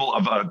managers, people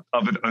of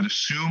an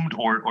assumed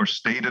or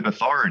stated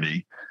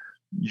authority,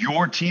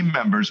 your team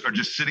members are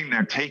just sitting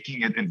there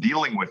taking it and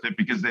dealing with it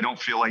because they don't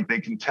feel like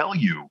they can tell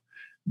you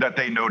that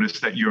they notice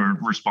that you're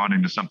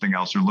responding to something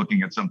else or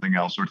looking at something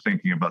else or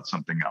thinking about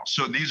something else.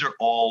 So these are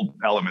all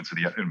elements of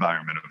the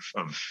environment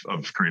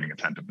of creating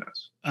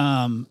attentiveness.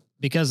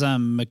 Because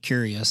I'm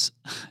curious.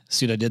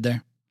 See what I did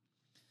there?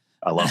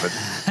 I love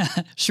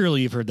it.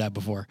 Surely you've heard that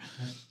before.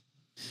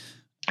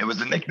 It was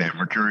a nickname.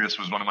 Mercurius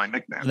was one of my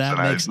nicknames.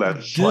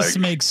 This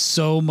makes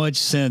so much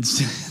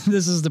sense.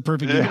 This is the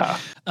perfect. Yeah.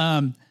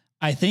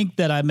 I think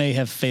that I may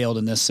have failed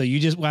in this. So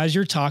as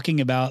you're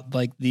talking about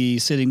like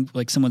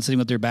someone sitting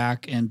with their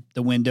back and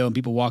the window and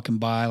people walking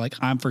by, like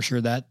I'm for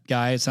sure that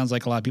guy. It sounds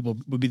like a lot of people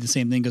would be the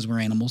same thing because we're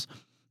animals.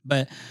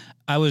 But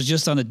I was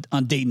just on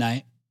a date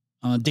night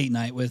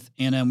with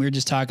Anna, and we were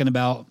just talking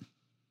about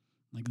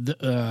like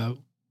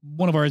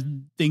one of our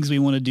things we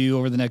want to do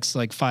over the next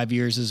like 5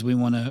 years is we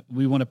want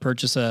to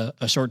purchase a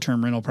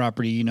short-term rental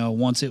property,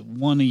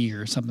 one a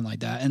year or something like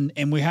that.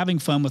 And we're having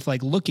fun with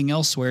like looking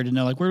elsewhere to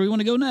know like where do we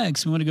want to go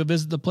next? We want to go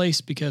visit the place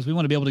because we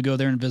want to be able to go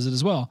there and visit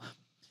as well.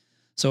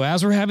 So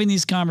as we're having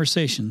these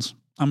conversations,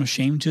 I'm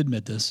ashamed to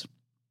admit this,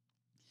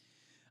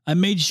 I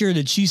made sure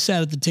that she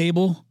sat at the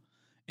table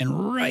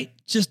and right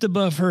just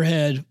above her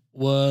head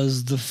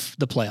was the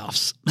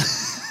playoffs.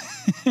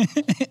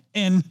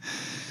 And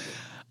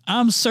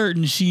I'm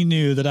certain she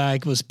knew that I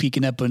was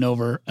peeking up and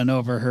over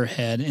her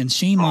head, and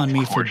shame on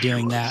me for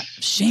doing that.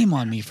 Shame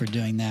on me for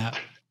doing that.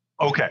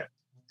 Okay.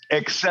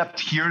 Except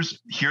here's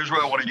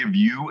where I want to give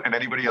you and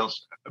anybody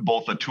else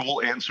both a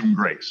tool and some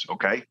grace.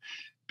 Okay.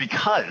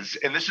 Because,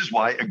 and this is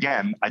why,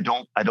 again, I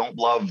don't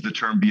love the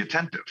term be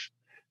attentive.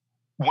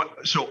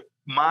 So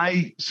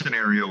my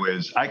scenario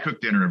is I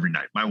cook dinner every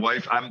night. My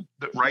wife, I'm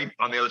right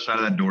on the other side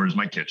of that door is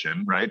my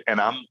kitchen. Right. And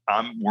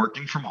I'm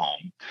working from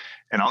home.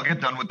 And I'll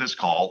get done with this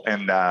call,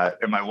 and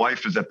my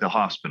wife is at the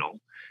hospital,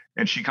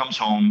 and she comes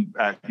home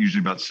at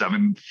usually about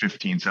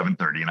 7:15,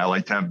 7:30, and I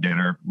like to have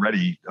dinner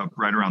ready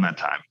right around that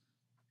time,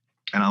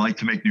 and I like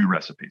to make new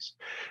recipes.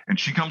 And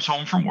she comes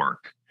home from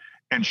work,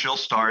 and she'll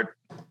start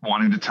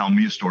wanting to tell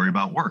me a story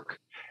about work,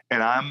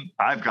 and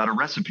I've got a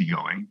recipe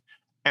going,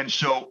 and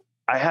so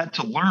I had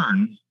to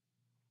learn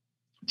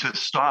to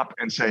stop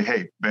and say,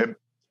 "Hey, babe,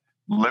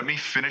 let me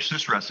finish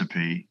this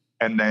recipe,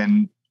 and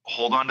then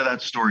hold on to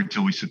that story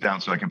till we sit down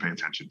so I can pay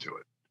attention to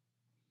it."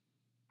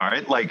 All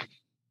right. Like,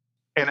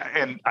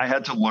 and I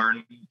had to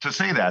learn to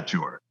say that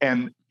to her.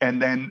 And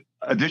then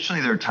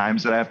additionally, there are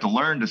times that I have to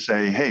learn to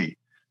say, "Hey,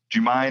 do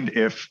you mind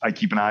if I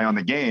keep an eye on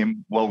the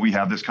game while we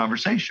have this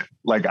conversation?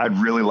 Like, I'd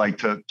really like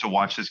to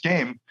watch this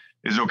game.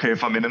 Is it okay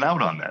if I'm in and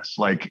out on this?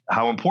 Like,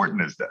 how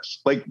important is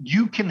this?" Like,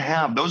 you can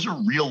have, those are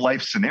real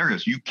life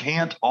scenarios. You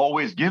can't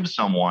always give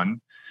someone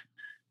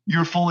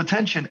your full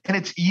attention. And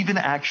it's even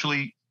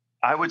actually,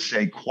 I would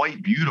say,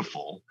 quite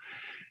beautiful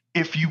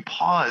if you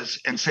pause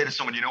and say to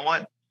someone, "You know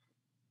what?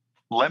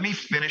 Let me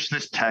finish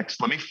this text.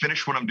 Let me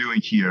finish what I'm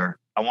doing here.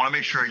 I want to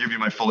make sure I give you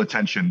my full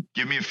attention.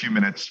 Give me a few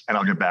minutes and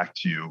I'll get back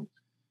to you."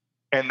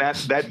 And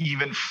that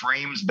even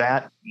frames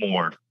that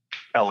more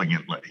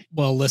elegantly.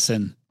 Well,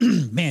 listen,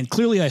 man,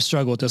 clearly I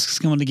struggle with this because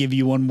I'm going to give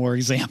you one more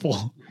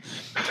example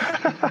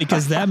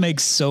because that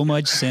makes so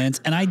much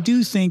sense. And I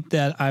do think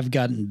that I've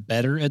gotten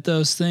better at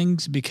those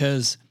things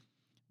because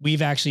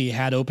we've actually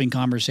had open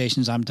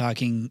conversations. I'm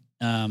talking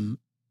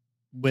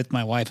with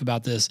my wife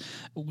about this.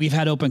 We've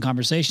had open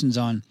conversations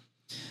on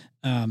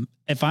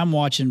if I'm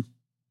watching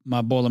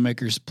my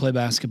Boilermakers play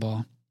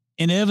basketball,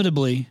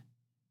 inevitably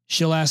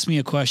she'll ask me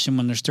a question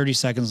when there's 30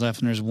 seconds left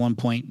and there's 1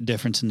 point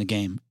difference in the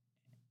game.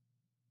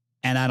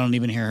 And I don't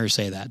even hear her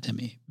say that to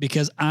me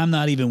because I'm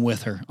not even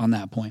with her on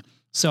that point.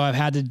 So I've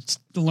had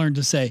to learn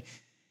to say,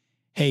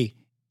 hey,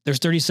 there's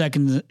 30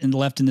 seconds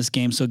left in this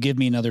game, so give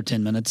me another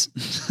 10 minutes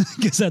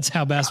because that's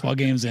how basketball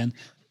games end.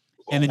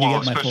 And then you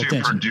get my full attention. Especially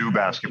a Purdue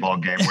basketball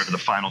game where the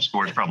final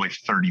score is probably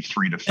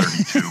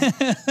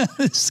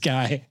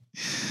 33-32.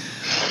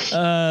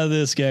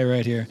 This guy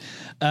right here.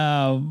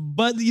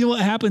 But you know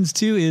what happens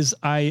too is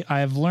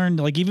I've learned,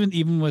 like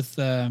even with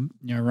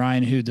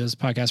Ryan, who does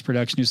podcast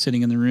production, who's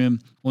sitting in the room.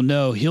 Well,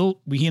 no,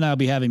 he and I'll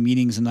be having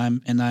meetings, and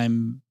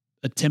I'm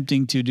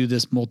attempting to do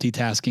this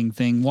multitasking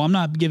thing. Well, I'm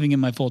not giving him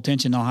my full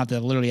attention. I'll have to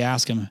literally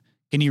ask him,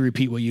 "Can you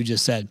repeat what you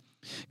just said?"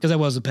 Because I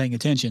wasn't paying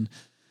attention.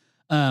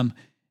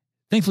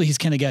 Thankfully, he's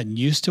kind of gotten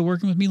used to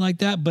working with me like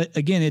that. But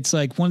again, it's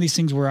like one of these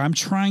things where I'm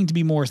trying to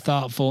be more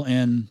thoughtful,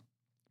 and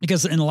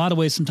because in a lot of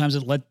ways, sometimes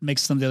it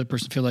makes the other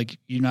person feel like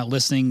you're not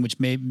listening,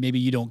 which maybe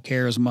you don't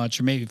care as much,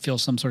 or maybe feel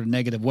some sort of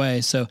negative way.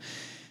 So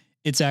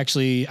it's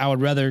actually, I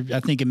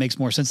think it makes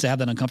more sense to have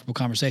that uncomfortable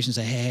conversation.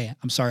 Say, hey,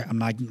 I'm sorry, I'm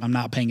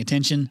not paying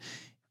attention.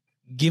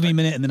 Give me a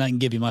minute, and then I can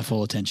give you my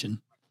full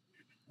attention.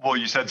 Well,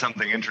 you said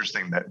something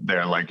interesting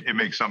there, like it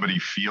makes somebody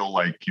feel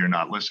like you're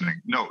not listening.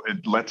 No,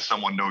 it lets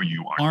someone know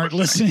you aren't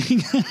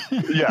listening.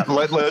 Yeah,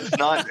 let's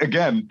not,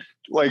 again,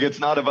 like it's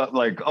not about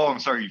like, oh,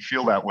 I'm sorry you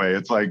feel that way.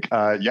 It's like,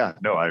 yeah,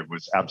 no, I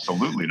was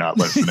absolutely not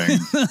listening.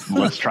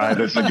 Let's try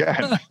this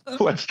again.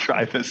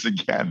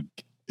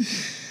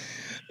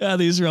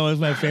 These are always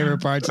my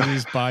favorite parts of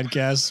these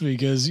podcasts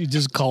because he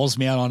just calls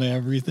me out on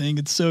everything.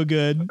 It's so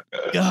good.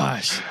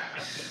 Gosh.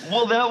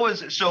 Well, that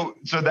was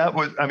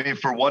I mean,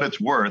 for what it's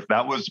worth,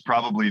 that was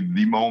probably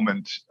the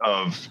moment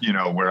of,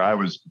 where I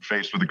was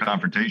faced with a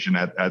confrontation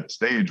at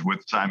stage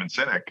with Simon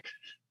Sinek,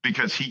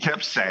 because he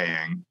kept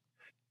saying,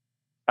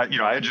 I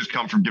had just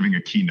come from giving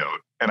a keynote,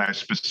 and I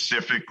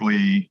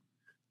specifically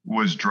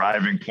was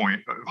driving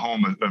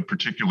home a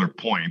particular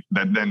point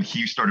that then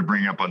he started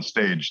bringing up on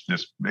stage,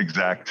 this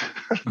exact,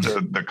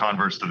 the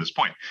converse to this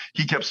point.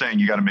 He kept saying,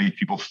 you got to make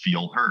people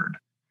feel heard.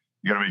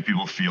 You got to make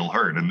people feel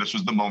heard. And this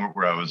was the moment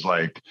where I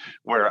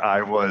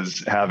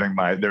was having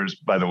there's,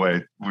 by the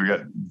way, we got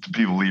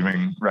people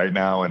leaving right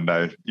now, and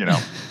I,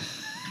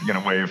 going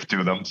to wave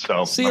to them.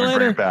 So see you later.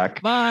 Bring it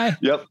back. Bye.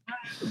 Yep.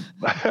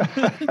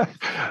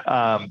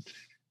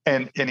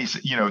 And he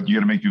said, you got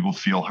to make people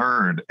feel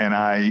heard. And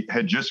I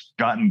had just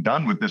gotten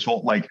done with this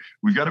whole, like,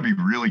 we've got to be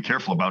really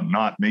careful about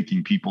not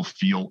making people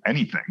feel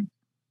anything.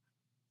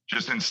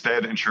 Just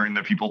instead ensuring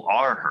that people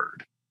are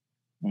heard.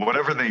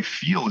 Whatever they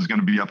feel is going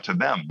to be up to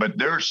them. But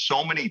there are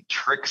so many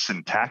tricks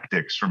and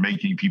tactics for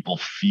making people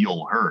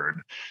feel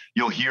heard.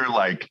 You'll hear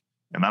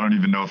and I don't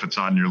even know if it's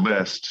on your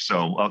list,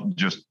 so I'll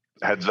just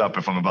heads up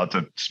if I'm about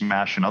to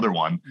smash another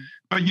one.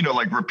 But,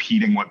 like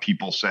repeating what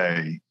people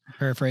say.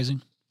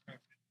 Paraphrasing.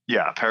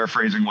 Yeah,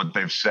 paraphrasing what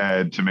they've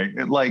said to make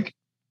it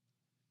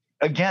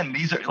again,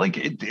 these are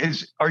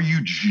are you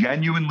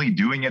genuinely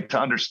doing it to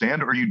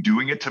understand, or are you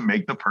doing it to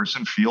make the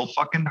person feel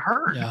fucking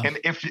heard? Yeah. And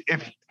if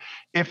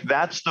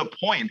that's the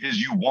point,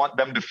 is you want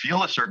them to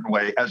feel a certain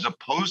way, as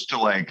opposed to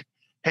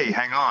hey,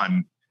 hang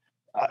on,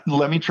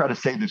 let me try to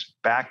say this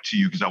back to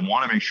you because I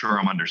want to make sure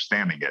I'm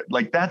understanding it.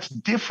 That's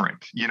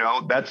different,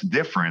 that's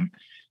different.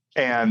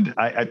 And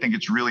I think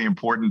it's really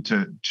important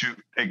to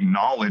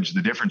acknowledge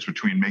the difference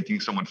between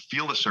making someone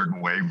feel a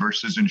certain way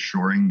versus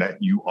ensuring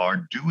that you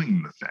are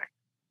doing the thing.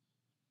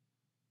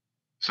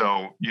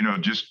 So,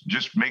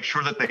 just make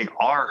sure that they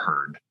are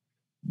heard,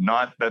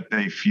 not that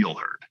they feel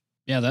heard.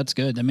 Yeah, that's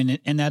good. I mean,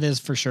 and that is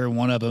for sure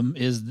one of them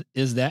is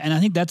that. And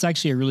I think that's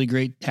actually a really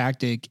great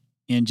tactic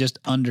in just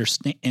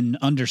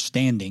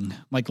understanding,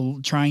 like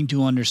trying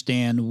to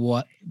understand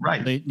what.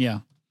 Right.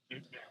 Yeah.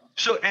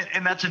 So,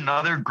 and that's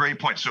another great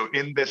point. So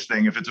in this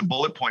thing, if it's a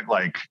bullet point,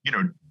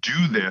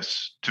 do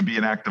this to be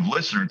an active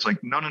listener, it's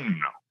no.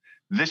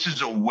 This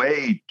is a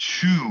way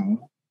to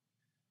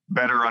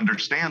better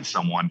understand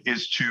someone,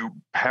 is to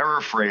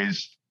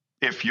paraphrase.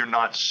 If you're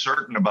not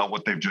certain about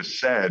what they've just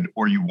said,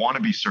 or you want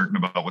to be certain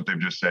about what they've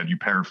just said, you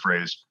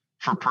paraphrase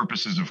for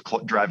purposes of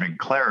driving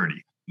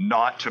clarity,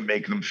 not to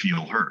make them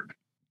feel heard.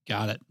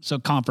 Got it. So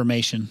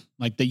confirmation,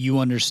 like that you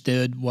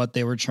understood what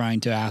they were trying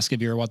to ask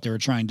of you or what they were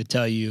trying to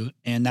tell you.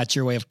 And that's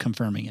your way of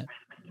confirming it.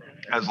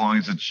 As long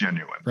as it's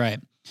genuine. Right.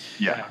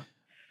 Yeah.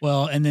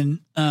 Well, and then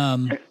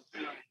go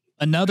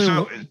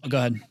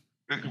ahead.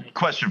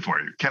 Question for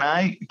you.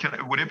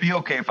 Would it be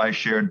okay if I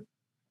shared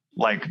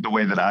the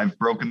way that I've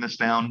broken this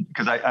down?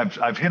 Because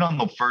I've hit on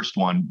the first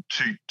one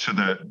to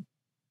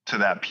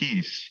that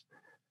piece.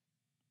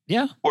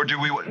 Yeah. Or do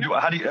you want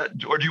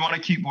to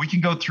keep? We can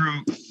go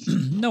through.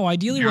 No,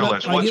 ideally,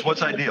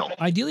 what's ideal?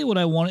 Ideally, what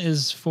I want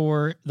is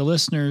for the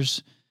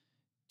listeners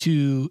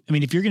to. I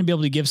mean, if you're going to be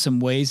able to give some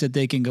ways that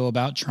they can go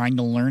about trying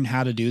to learn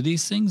how to do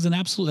these things, then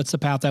absolutely, that's the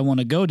path I want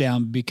to go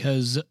down.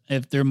 Because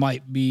if there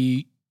might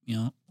be,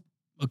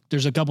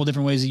 there's a couple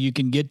different ways that you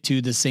can get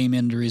to the same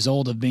end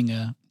result of being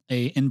a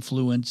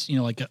influence,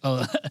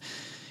 a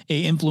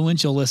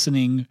influential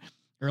listener,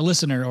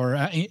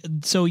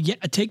 so yeah,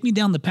 take me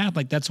down the path.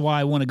 That's why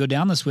I want to go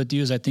down this with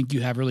you, is I think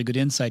you have really good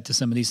insight to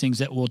some of these things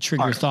that will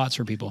trigger thoughts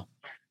for people.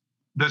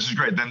 This is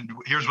great. Then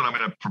here's what I'm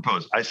going to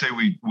propose. I say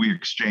we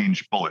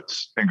exchange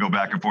bullets and go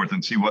back and forth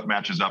and see what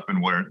matches up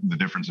and where the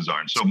differences are.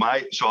 And so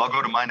I'll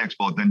go to my next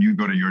bullet, then you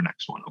go to your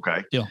next one.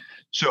 Okay. Yeah.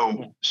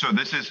 So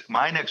this is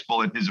my next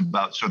bullet is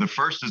about, so the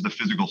first is the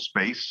physical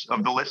space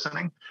of the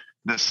listening.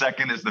 The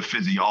second is the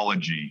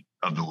physiology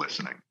of the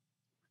listening.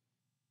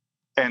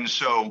 And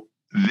so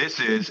this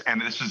is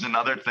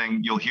another thing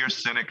you'll hear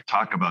Cynic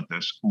talk about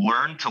this,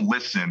 learn to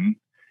listen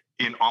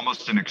in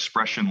almost an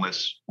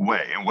expressionless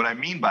way. And what I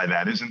mean by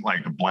that isn't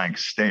like a blank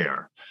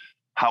stare.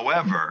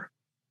 However,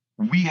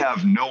 we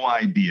have no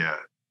idea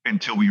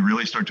until we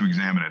really start to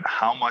examine it,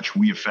 how much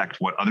we affect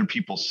what other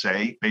people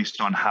say based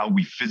on how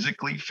we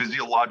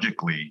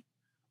physiologically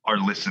are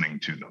listening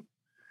to them.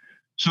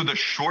 So the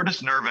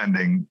shortest nerve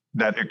ending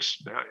that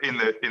in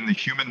the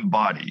human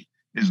body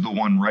is the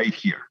one right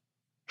here,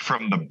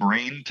 from the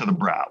brain to the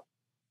brow.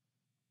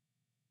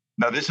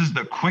 Now, this is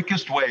the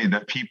quickest way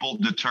that people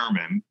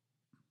determine,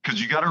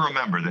 because you got to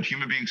remember that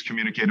human beings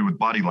communicated with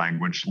body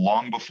language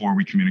long before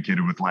we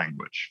communicated with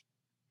language.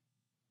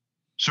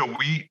 So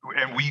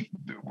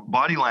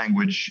body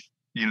language,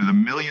 the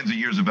millions of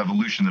years of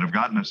evolution that have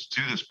gotten us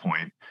to this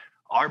point,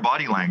 our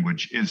body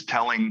language is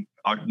telling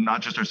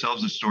not just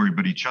ourselves a story,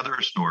 but each other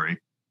a story.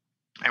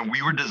 And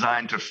we were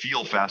designed to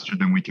feel faster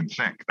than we can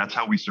think. That's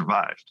how we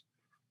survived.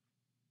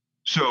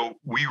 So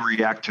we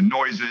react to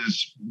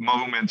noises,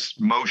 moments,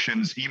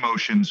 motions,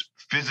 emotions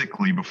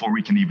physically before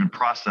we can even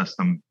process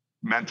them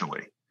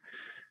mentally.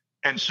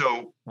 And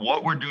so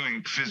what we're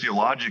doing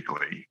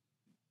physiologically,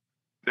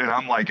 and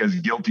I'm like as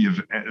guilty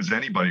as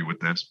anybody with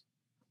this,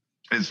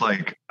 is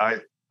like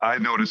I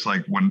notice,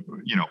 like, when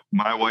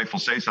my wife will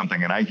say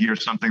something and I hear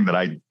something that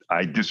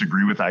I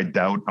disagree with, I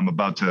doubt, I'm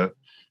about to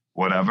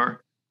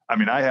whatever. I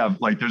mean, I have,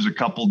 like, there's a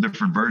couple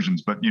different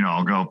versions, but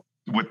I'll go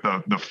with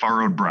the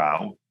furrowed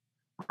brow,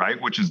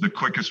 right, which is the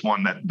quickest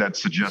one that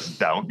suggests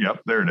doubt.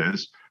 Yep, there it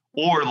is.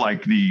 Or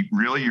like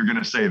really, you're going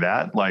to say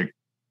that, like,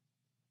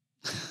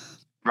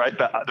 right,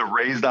 the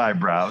raised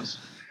eyebrows.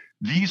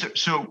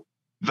 So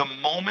the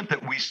moment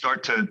that we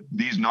start to,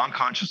 these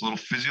non-conscious little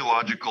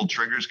physiological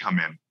triggers come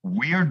in,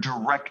 we are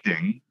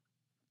directing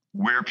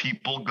where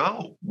people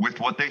go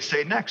with what they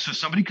say next. So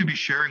somebody could be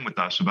sharing with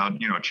us about,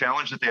 a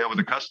challenge that they have with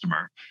a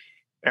customer,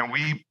 and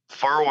we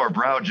furrow our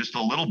brow just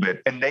a little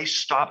bit, and they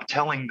stop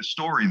telling the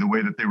story the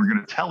way that they were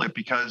going to tell it,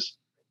 because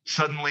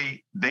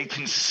suddenly they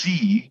can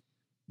see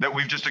that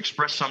we've just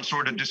expressed some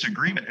sort of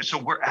disagreement. And so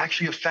we're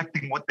actually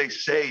affecting what they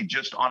say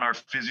just on our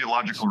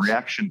physiological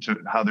reaction to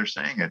how they're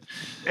saying it.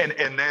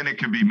 And then it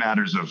could be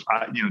matters of,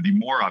 the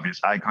more obvious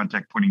eye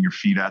contact, putting your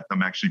feet at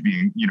them, actually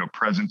being,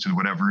 present to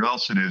whatever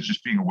else it is,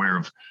 just being aware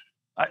of.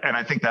 And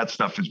I think that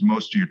stuff is,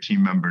 most of your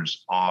team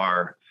members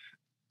are,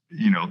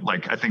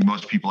 like, I think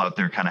most people out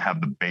there kind of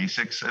have the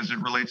basics as it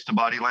relates to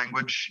body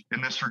language in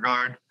this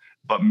regard.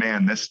 But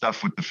man, this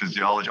stuff with the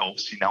physiology. Oh,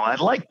 see, now I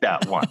like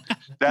that one.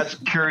 That's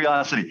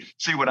curiosity.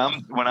 See,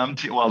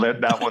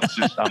 that one's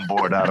just, I'm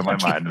bored out of my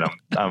mind, and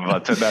I'm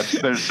about to.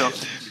 There's so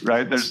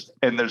right.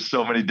 There's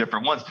so many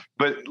different ones,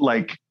 but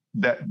like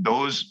that,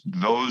 those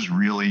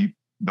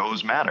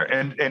matter.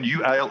 And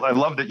I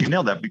love that you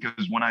nailed that,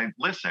 because when I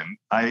listen,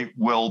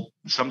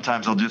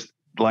 sometimes I'll just,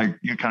 like,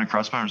 kind of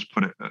cross my arms,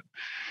 put it.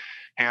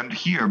 And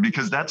here,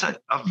 because that's a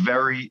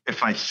very,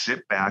 if I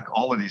sit back,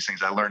 all of these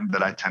things, I learned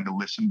that I tend to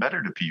listen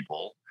better to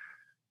people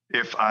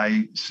if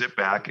I sit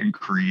back and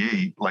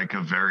create like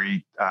a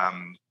very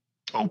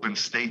open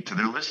state to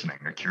their listening,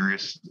 a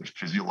curious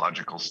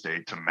physiological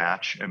state to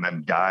match and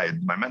then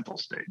guide my mental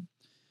state.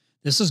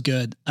 This is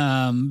good.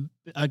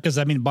 Because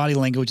body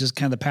language is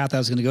kind of the path I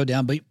was going to go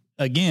down. But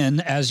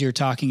again, as you're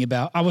talking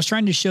about, I was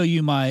trying to show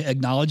you my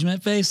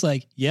acknowledgement face,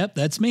 like, yep,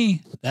 that's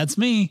me. That's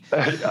me.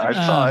 I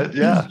saw it.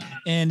 Yeah.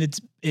 And it's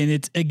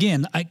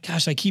again, I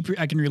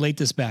can relate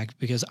this back,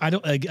 because I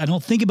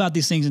don't think about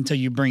these things until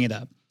you bring it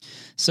up.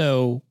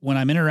 So when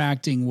I'm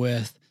interacting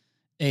with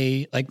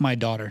like my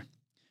daughter,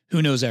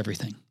 who knows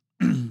everything,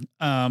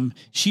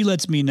 she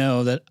lets me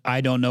know that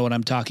I don't know what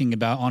I'm talking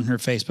about on her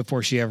face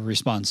before she ever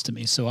responds to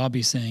me. So I'll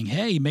be saying,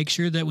 hey, make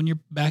sure that when you're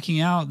backing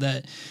out,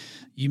 that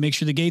you make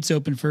sure the gate's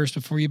open first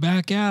before you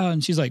back out.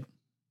 And she's like,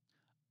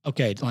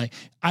 okay, like,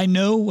 I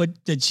know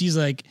that she's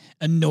like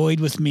annoyed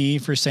with me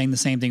for saying the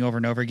same thing over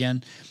and over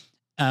again.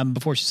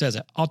 Before she says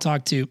it, I'll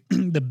talk to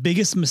the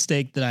biggest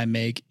mistake that I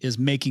make is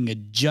making a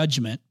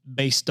judgment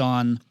based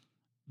on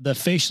the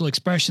facial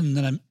expression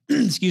that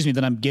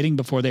that I'm getting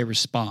before they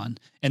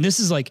respond. And this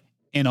is like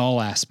in all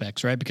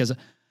aspects, right? Because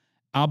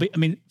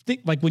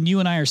think like when you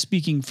and I are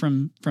speaking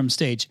from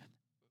stage,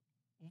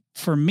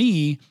 for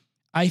me,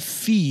 I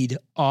feed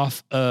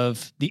off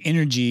of the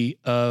energy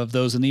of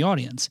those in the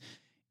audience.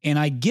 And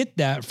I get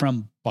that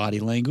from body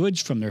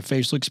language, from their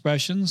facial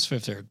expressions,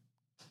 if they're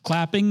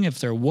clapping, if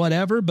they're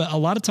whatever. But a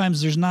lot of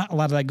times there's not a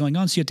lot of that going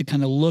on. So you have to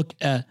kind of look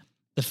at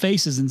the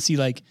faces and see,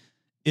 like,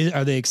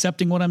 are they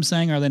accepting what I'm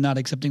saying? Are they not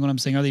accepting what I'm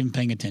saying? Are they even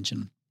paying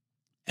attention?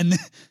 And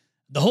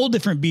the whole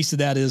different beast of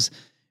that is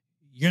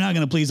you're not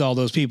going to please all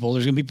those people.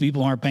 There's going to be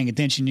people who aren't paying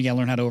attention. You got to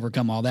learn how to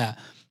overcome all that.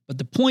 But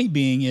the point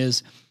being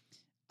is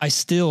I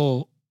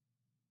still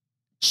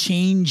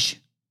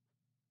change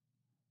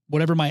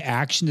whatever my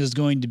action is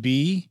going to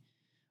be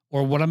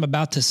or what I'm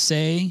about to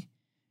say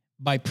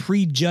by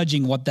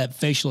prejudging what that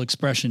facial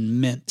expression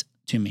meant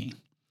to me.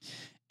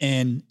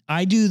 And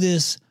I do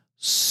this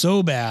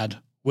so bad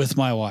with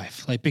my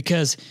wife, like,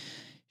 because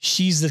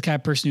she's the kind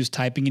of person who's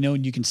typing, you know,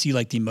 and you can see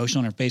like the emotion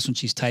on her face when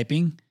she's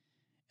typing.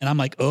 And I'm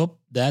like, oh,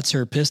 that's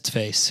her pissed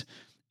face.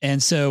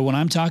 And so when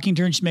I'm talking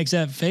to her and she makes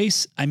that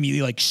face, I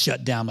immediately like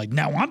shut down. Like,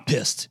 now I'm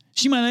pissed.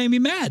 She might not even be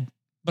mad,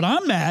 but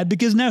I'm mad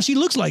because now she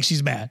looks like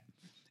she's mad.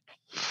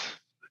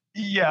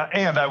 Yeah,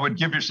 and I would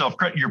give yourself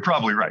credit. You're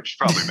probably right. She's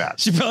probably mad.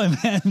 She's probably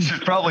mad. She's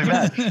probably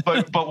mad.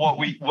 But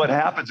what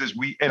happens is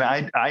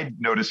I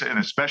notice it, and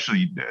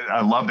especially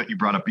I love that you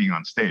brought up being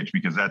on stage,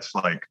 because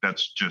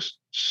that's just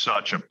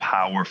such a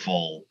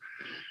powerful,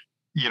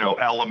 you know,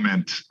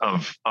 element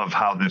of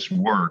how this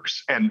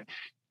works. And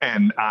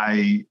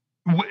I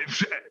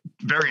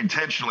very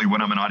intentionally,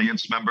 when I'm an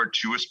audience member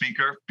to a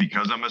speaker,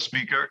 because I'm a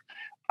speaker,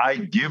 I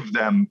give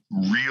them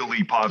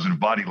really positive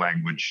body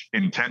language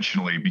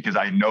intentionally, because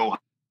I know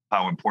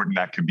how important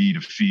that could be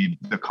to feed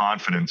the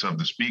confidence of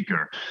the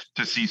speaker,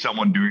 to see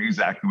someone doing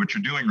exactly what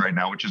you're doing right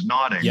now, which is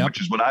nodding, Yep. which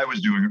is what I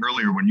was doing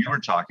earlier when you were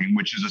talking,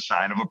 which is a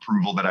sign of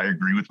approval that I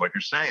agree with what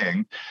you're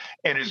saying,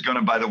 and is going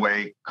to, by the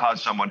way,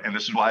 cause someone, and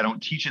this is why I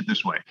don't teach it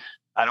this way.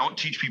 I don't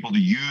teach people to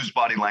use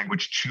body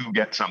language to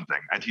get something.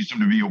 I teach them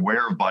to be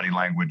aware of body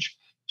language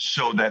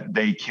so that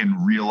they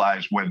can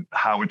realize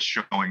how it's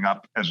showing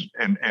up as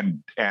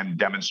and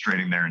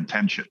demonstrating their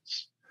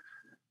intentions.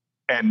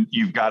 And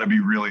you've got to be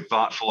really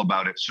thoughtful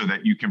about it so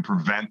that you can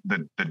prevent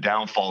the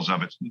downfalls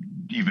of it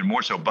even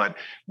more so. But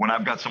when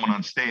I've got someone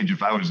on stage,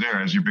 if I was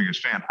there as your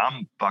biggest fan,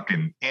 I'm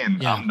fucking in.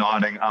 Yeah. I'm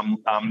nodding.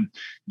 I'm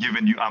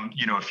giving you.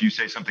 You know, if you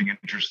say something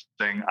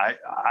interesting,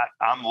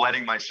 I'm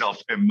letting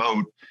myself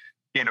emote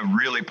in a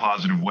really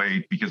positive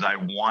way, because I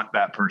want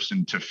that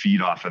person to feed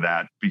off of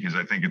that, because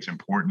I think it's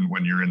important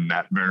when you're in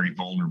that very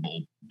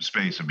vulnerable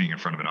space of being in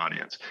front of an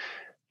audience.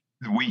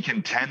 We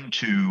can tend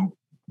to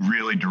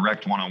really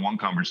direct one-on-one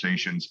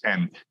conversations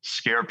and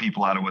scare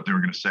people out of what they were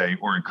going to say,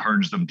 or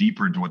encourage them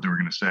deeper into what they were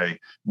going to say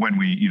when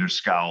we either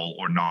scowl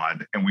or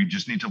nod. And we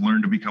just need to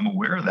learn to become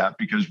aware of that,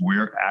 because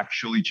we're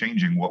actually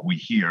changing what we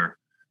hear,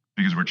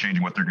 because we're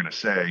changing what they're going to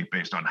say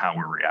based on how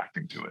we're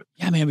reacting to it.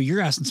 Yeah, man, but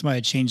you're asking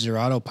somebody to change their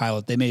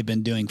autopilot they may have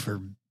been doing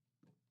for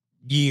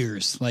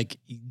years, like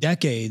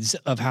decades,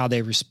 of how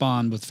they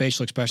respond with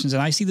facial expressions.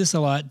 And I see this a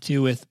lot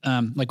too with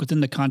like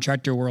within the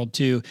contractor world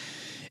too,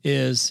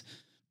 is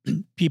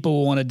people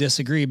will want to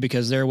disagree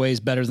because their way is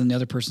better than the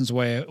other person's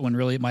way, when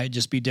really it might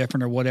just be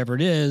different or whatever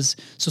it is.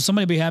 So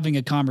somebody be having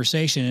a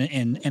conversation,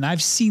 and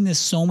I've seen this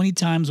so many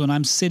times when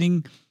I'm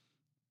sitting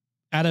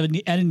at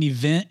an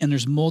event and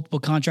there's multiple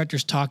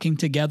contractors talking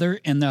together,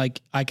 and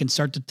like I can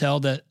start to tell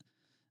that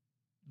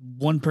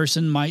one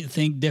person might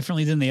think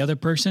differently than the other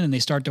person, and they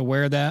start to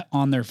wear that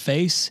on their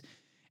face.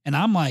 And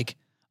I'm like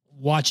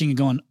watching and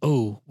going,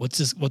 oh, what's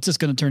this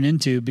going to turn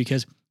into?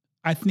 Because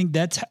I think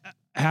that's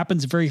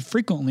happens very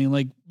frequently.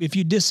 Like if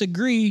you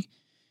disagree,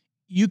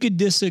 you could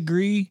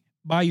disagree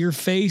by your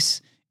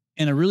face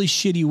in a really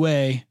shitty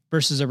way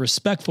versus a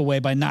respectful way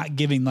by not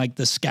giving like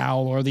the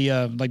scowl or the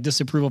like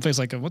disapproval face,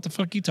 like what the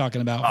fuck are you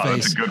talking about? Oh,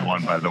 face. That's a good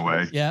one, by the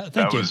way. Yeah,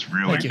 that was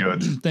really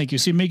good. Thank you.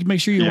 So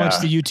make sure you watch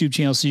the YouTube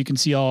channel so you can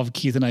see all of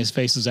Keith and I's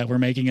faces that we're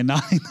making and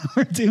nodding that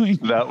we're doing.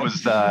 That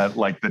was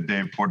like the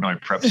Dave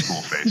Portnoy prep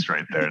school face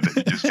right there. That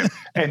you just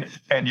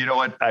and you know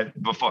what? I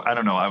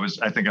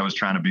think I was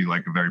trying to be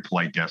like a very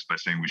polite guest by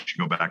saying we should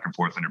go back and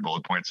forth on your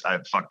bullet points.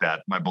 Fuck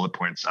that. My bullet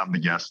points. I'm the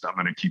guest. I'm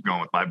going to keep going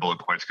with my bullet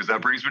points, because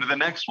that brings me to the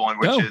next one,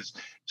 which is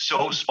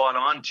so spot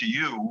on to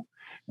you,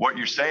 what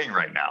you're saying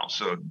right now.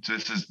 So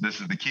this is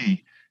the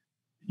key.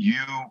 You,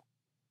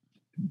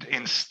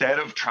 instead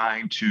of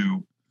trying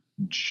to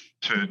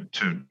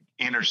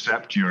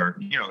intercept your,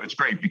 you know, it's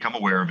great, become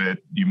aware of it.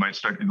 You might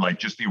start like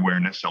just the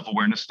awareness,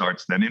 self-awareness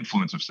starts, then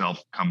influence of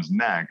self comes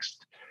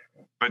next.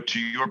 But to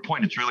your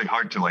point, it's really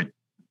hard to like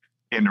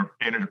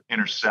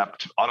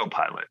intercept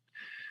autopilot.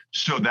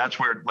 So that's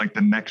where like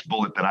the next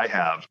bullet that I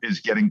have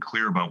is getting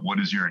clear about what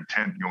is your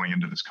intent going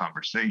into this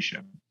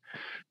conversation.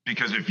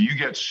 Because if you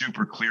get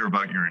super clear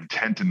about your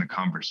intent in the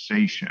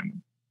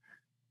conversation,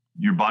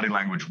 your body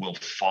language will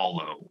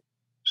follow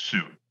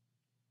suit.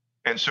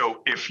 And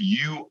so if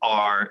you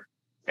are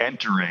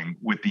entering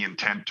with the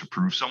intent to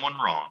prove someone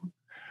wrong,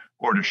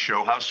 or to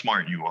show how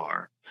smart you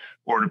are,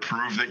 or to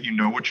prove that you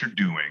know what you're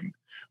doing,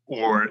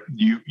 or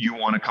you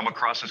want to come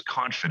across as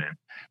confident,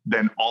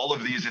 then all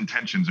of these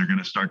intentions are going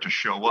to start to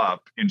show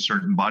up in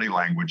certain body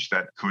language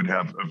that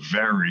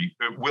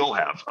will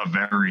have a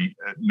very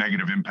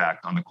negative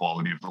impact on the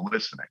quality of the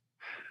listening.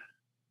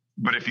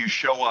 But if you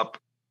show up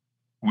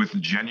with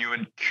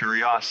genuine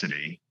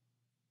curiosity,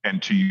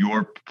 and to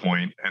your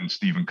point and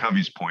Stephen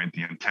Covey's point,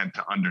 the intent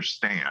to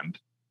understand,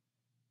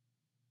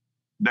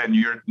 then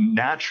you're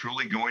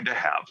naturally going to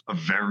have a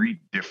very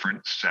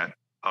different set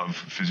of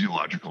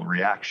physiological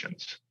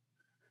reactions.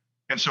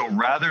 And so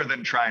rather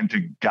than trying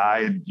to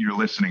guide your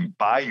listening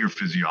by your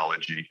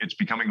physiology, it's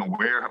becoming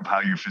aware of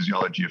how your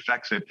physiology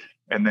affects it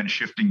and then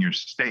shifting your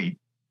state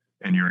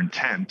and your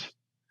intent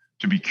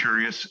to be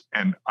curious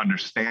and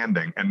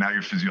understanding. And now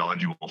your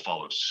physiology will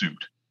follow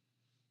suit.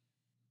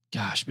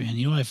 Gosh, man,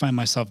 you know what I find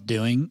myself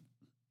doing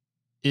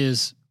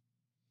is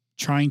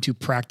trying to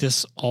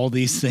practice all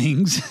these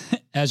things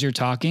as you're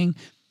talking.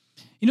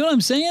 You know what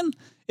I'm saying?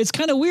 It's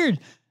kind of weird,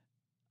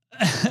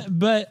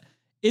 but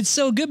it's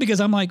so good because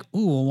I'm like,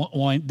 ooh,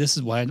 this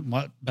is why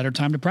what better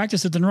time to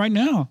practice it than right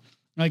now.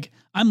 Like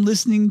I'm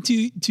listening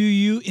to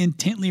you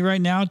intently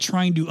right now,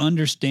 trying to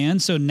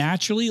understand. So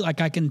naturally,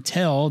 like I can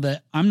tell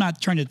that I'm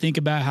not trying to think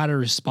about how to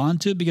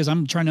respond to it because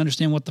I'm trying to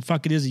understand what the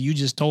fuck it is that you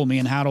just told me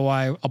and how do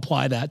I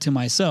apply that to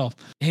myself.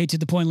 Hey, to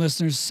the point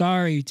listeners,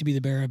 sorry to be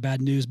the bearer of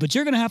bad news, but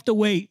you're going to have to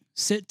wait.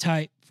 Sit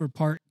tight for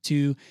part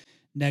 2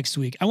 next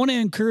week. I want to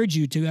encourage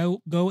you to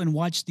go and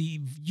watch the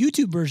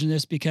YouTube version of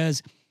this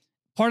because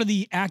part of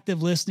the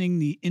active listening,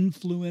 the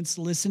influence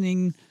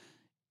listening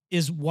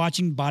is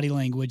watching body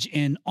language.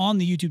 And on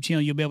the YouTube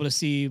channel, you'll be able to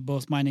see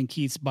both mine and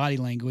Keith's body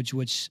language,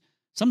 which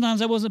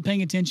sometimes I wasn't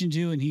paying attention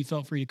to, and he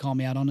felt free to call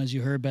me out on, as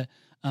you heard. But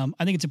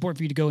I think it's important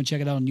for you to go and check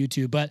it out on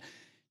YouTube. But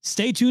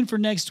stay tuned for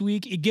next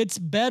week. It gets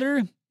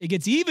better. It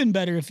gets even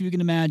better, if you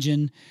can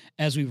imagine,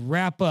 as we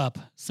wrap up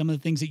some of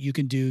the things that you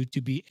can do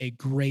to be a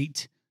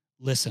great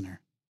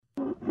listener.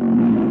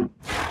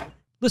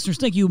 Listeners,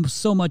 thank you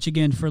so much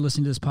again for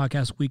listening to this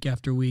podcast week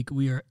after week.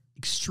 We are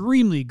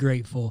extremely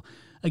grateful.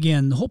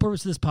 Again, the whole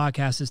purpose of this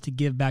podcast is to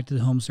give back to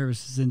the home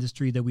services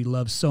industry that we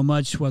love so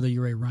much, whether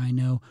you're a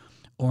rhino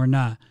or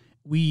not.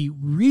 We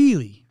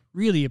really,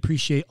 really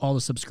appreciate all the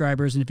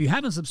subscribers. And if you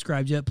haven't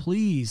subscribed yet,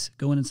 please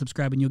go in and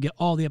subscribe and you'll get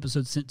all the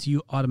episodes sent to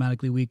you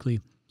automatically weekly.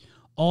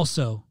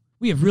 Also,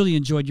 we have really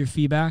enjoyed your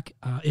feedback.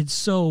 It's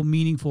so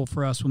meaningful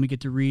for us when we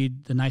get to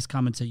read the nice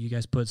comments that you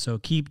guys put. So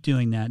keep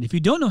doing that. And if you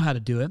don't know how to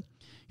do it,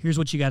 here's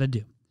what you got to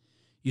do.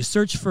 You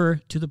search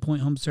for To The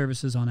Point Home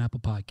Services on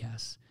Apple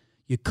Podcasts.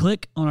 You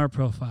click on our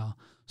profile,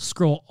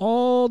 scroll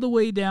all the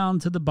way down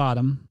to the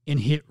bottom, and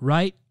hit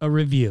write a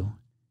review.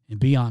 And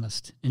be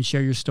honest and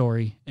share your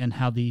story and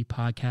how the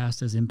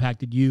podcast has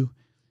impacted you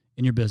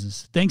and your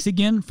business. Thanks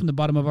again from the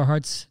bottom of our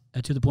hearts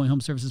at To The Point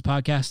Home Services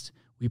Podcast.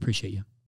 We appreciate you.